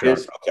copy of it.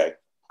 Okay.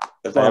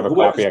 I have a copy.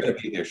 Whoever's going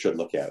to be here should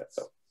look at it.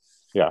 So.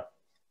 Yeah.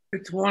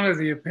 It's one of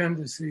the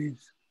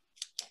appendices.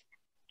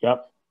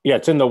 Yep. Yeah,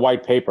 it's in the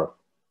white paper.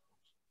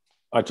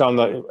 It's on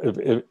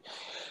the,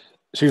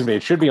 excuse me,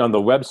 it should be on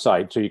the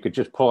website, so you could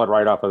just pull it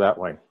right off of that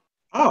way.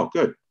 Oh,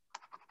 good.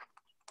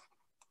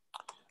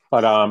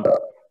 But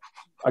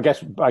I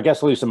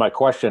guess, Lisa, my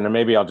question, and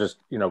maybe I'll just,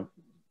 you know,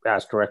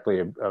 ask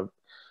directly.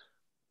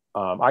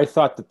 I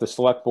thought that the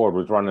select board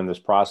was running this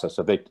process.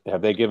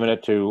 Have they given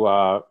it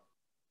to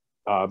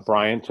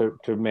Brian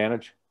to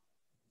manage?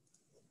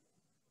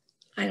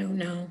 I don't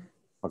know.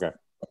 Okay,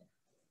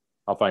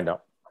 I'll find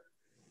out.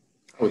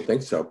 I would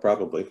think so,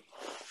 probably.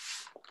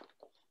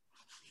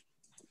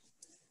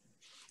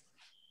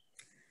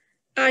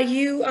 Are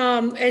you,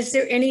 is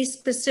there any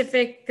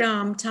specific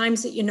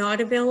times that you're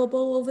not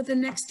available over the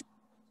next?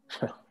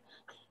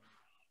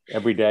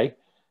 Every day.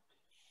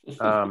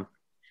 I'd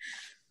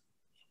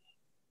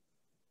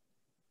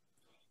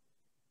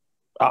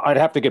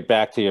have to get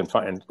back to you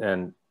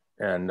and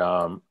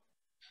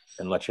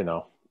let you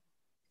know.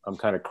 I'm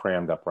kind of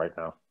crammed up right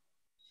now.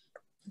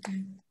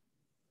 Okay.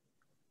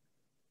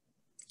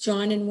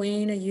 John and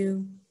Wayne, do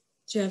you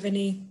have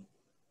any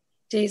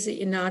days that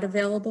you're not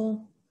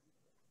available?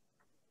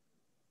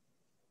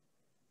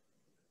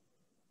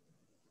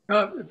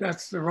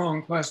 That's the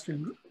wrong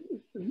question.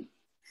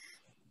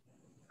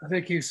 I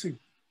think you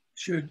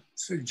should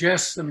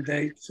suggest some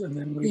dates and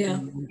then we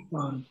can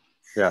respond.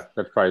 Yeah,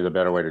 that's probably the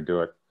better way to do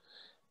it.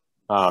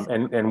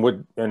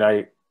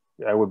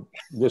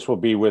 This will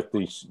be with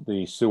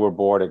the sewer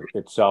board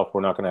itself.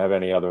 We're not going to have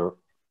any other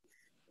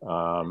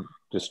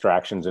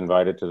distractions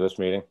invited to this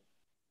meeting.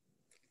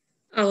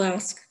 I'll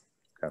ask.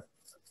 Okay.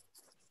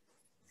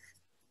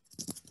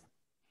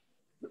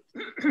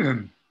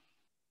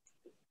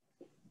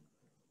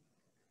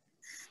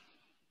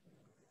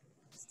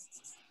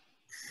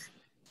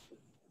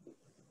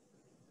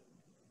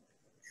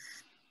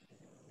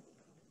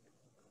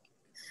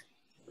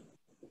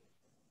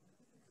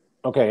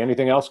 Okay,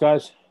 anything else,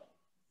 guys?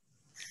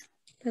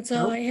 That's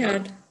all I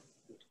had.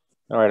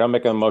 All right, I'll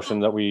make a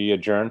motion that we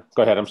adjourn.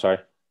 Go ahead, I'm sorry.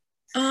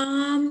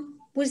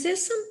 Was there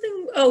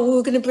something? Oh, we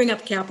were going to bring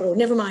up capital.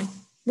 Never mind.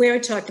 We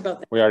already talked about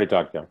that. We already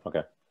talked, yeah,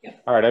 okay. Yeah.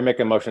 All right, I make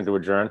a motion to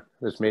adjourn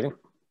this meeting.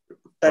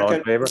 Second. All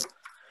in favor?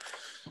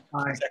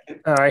 Aye.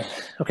 All right,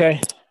 okay.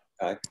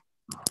 Aye.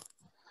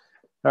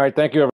 All right, thank you, everyone.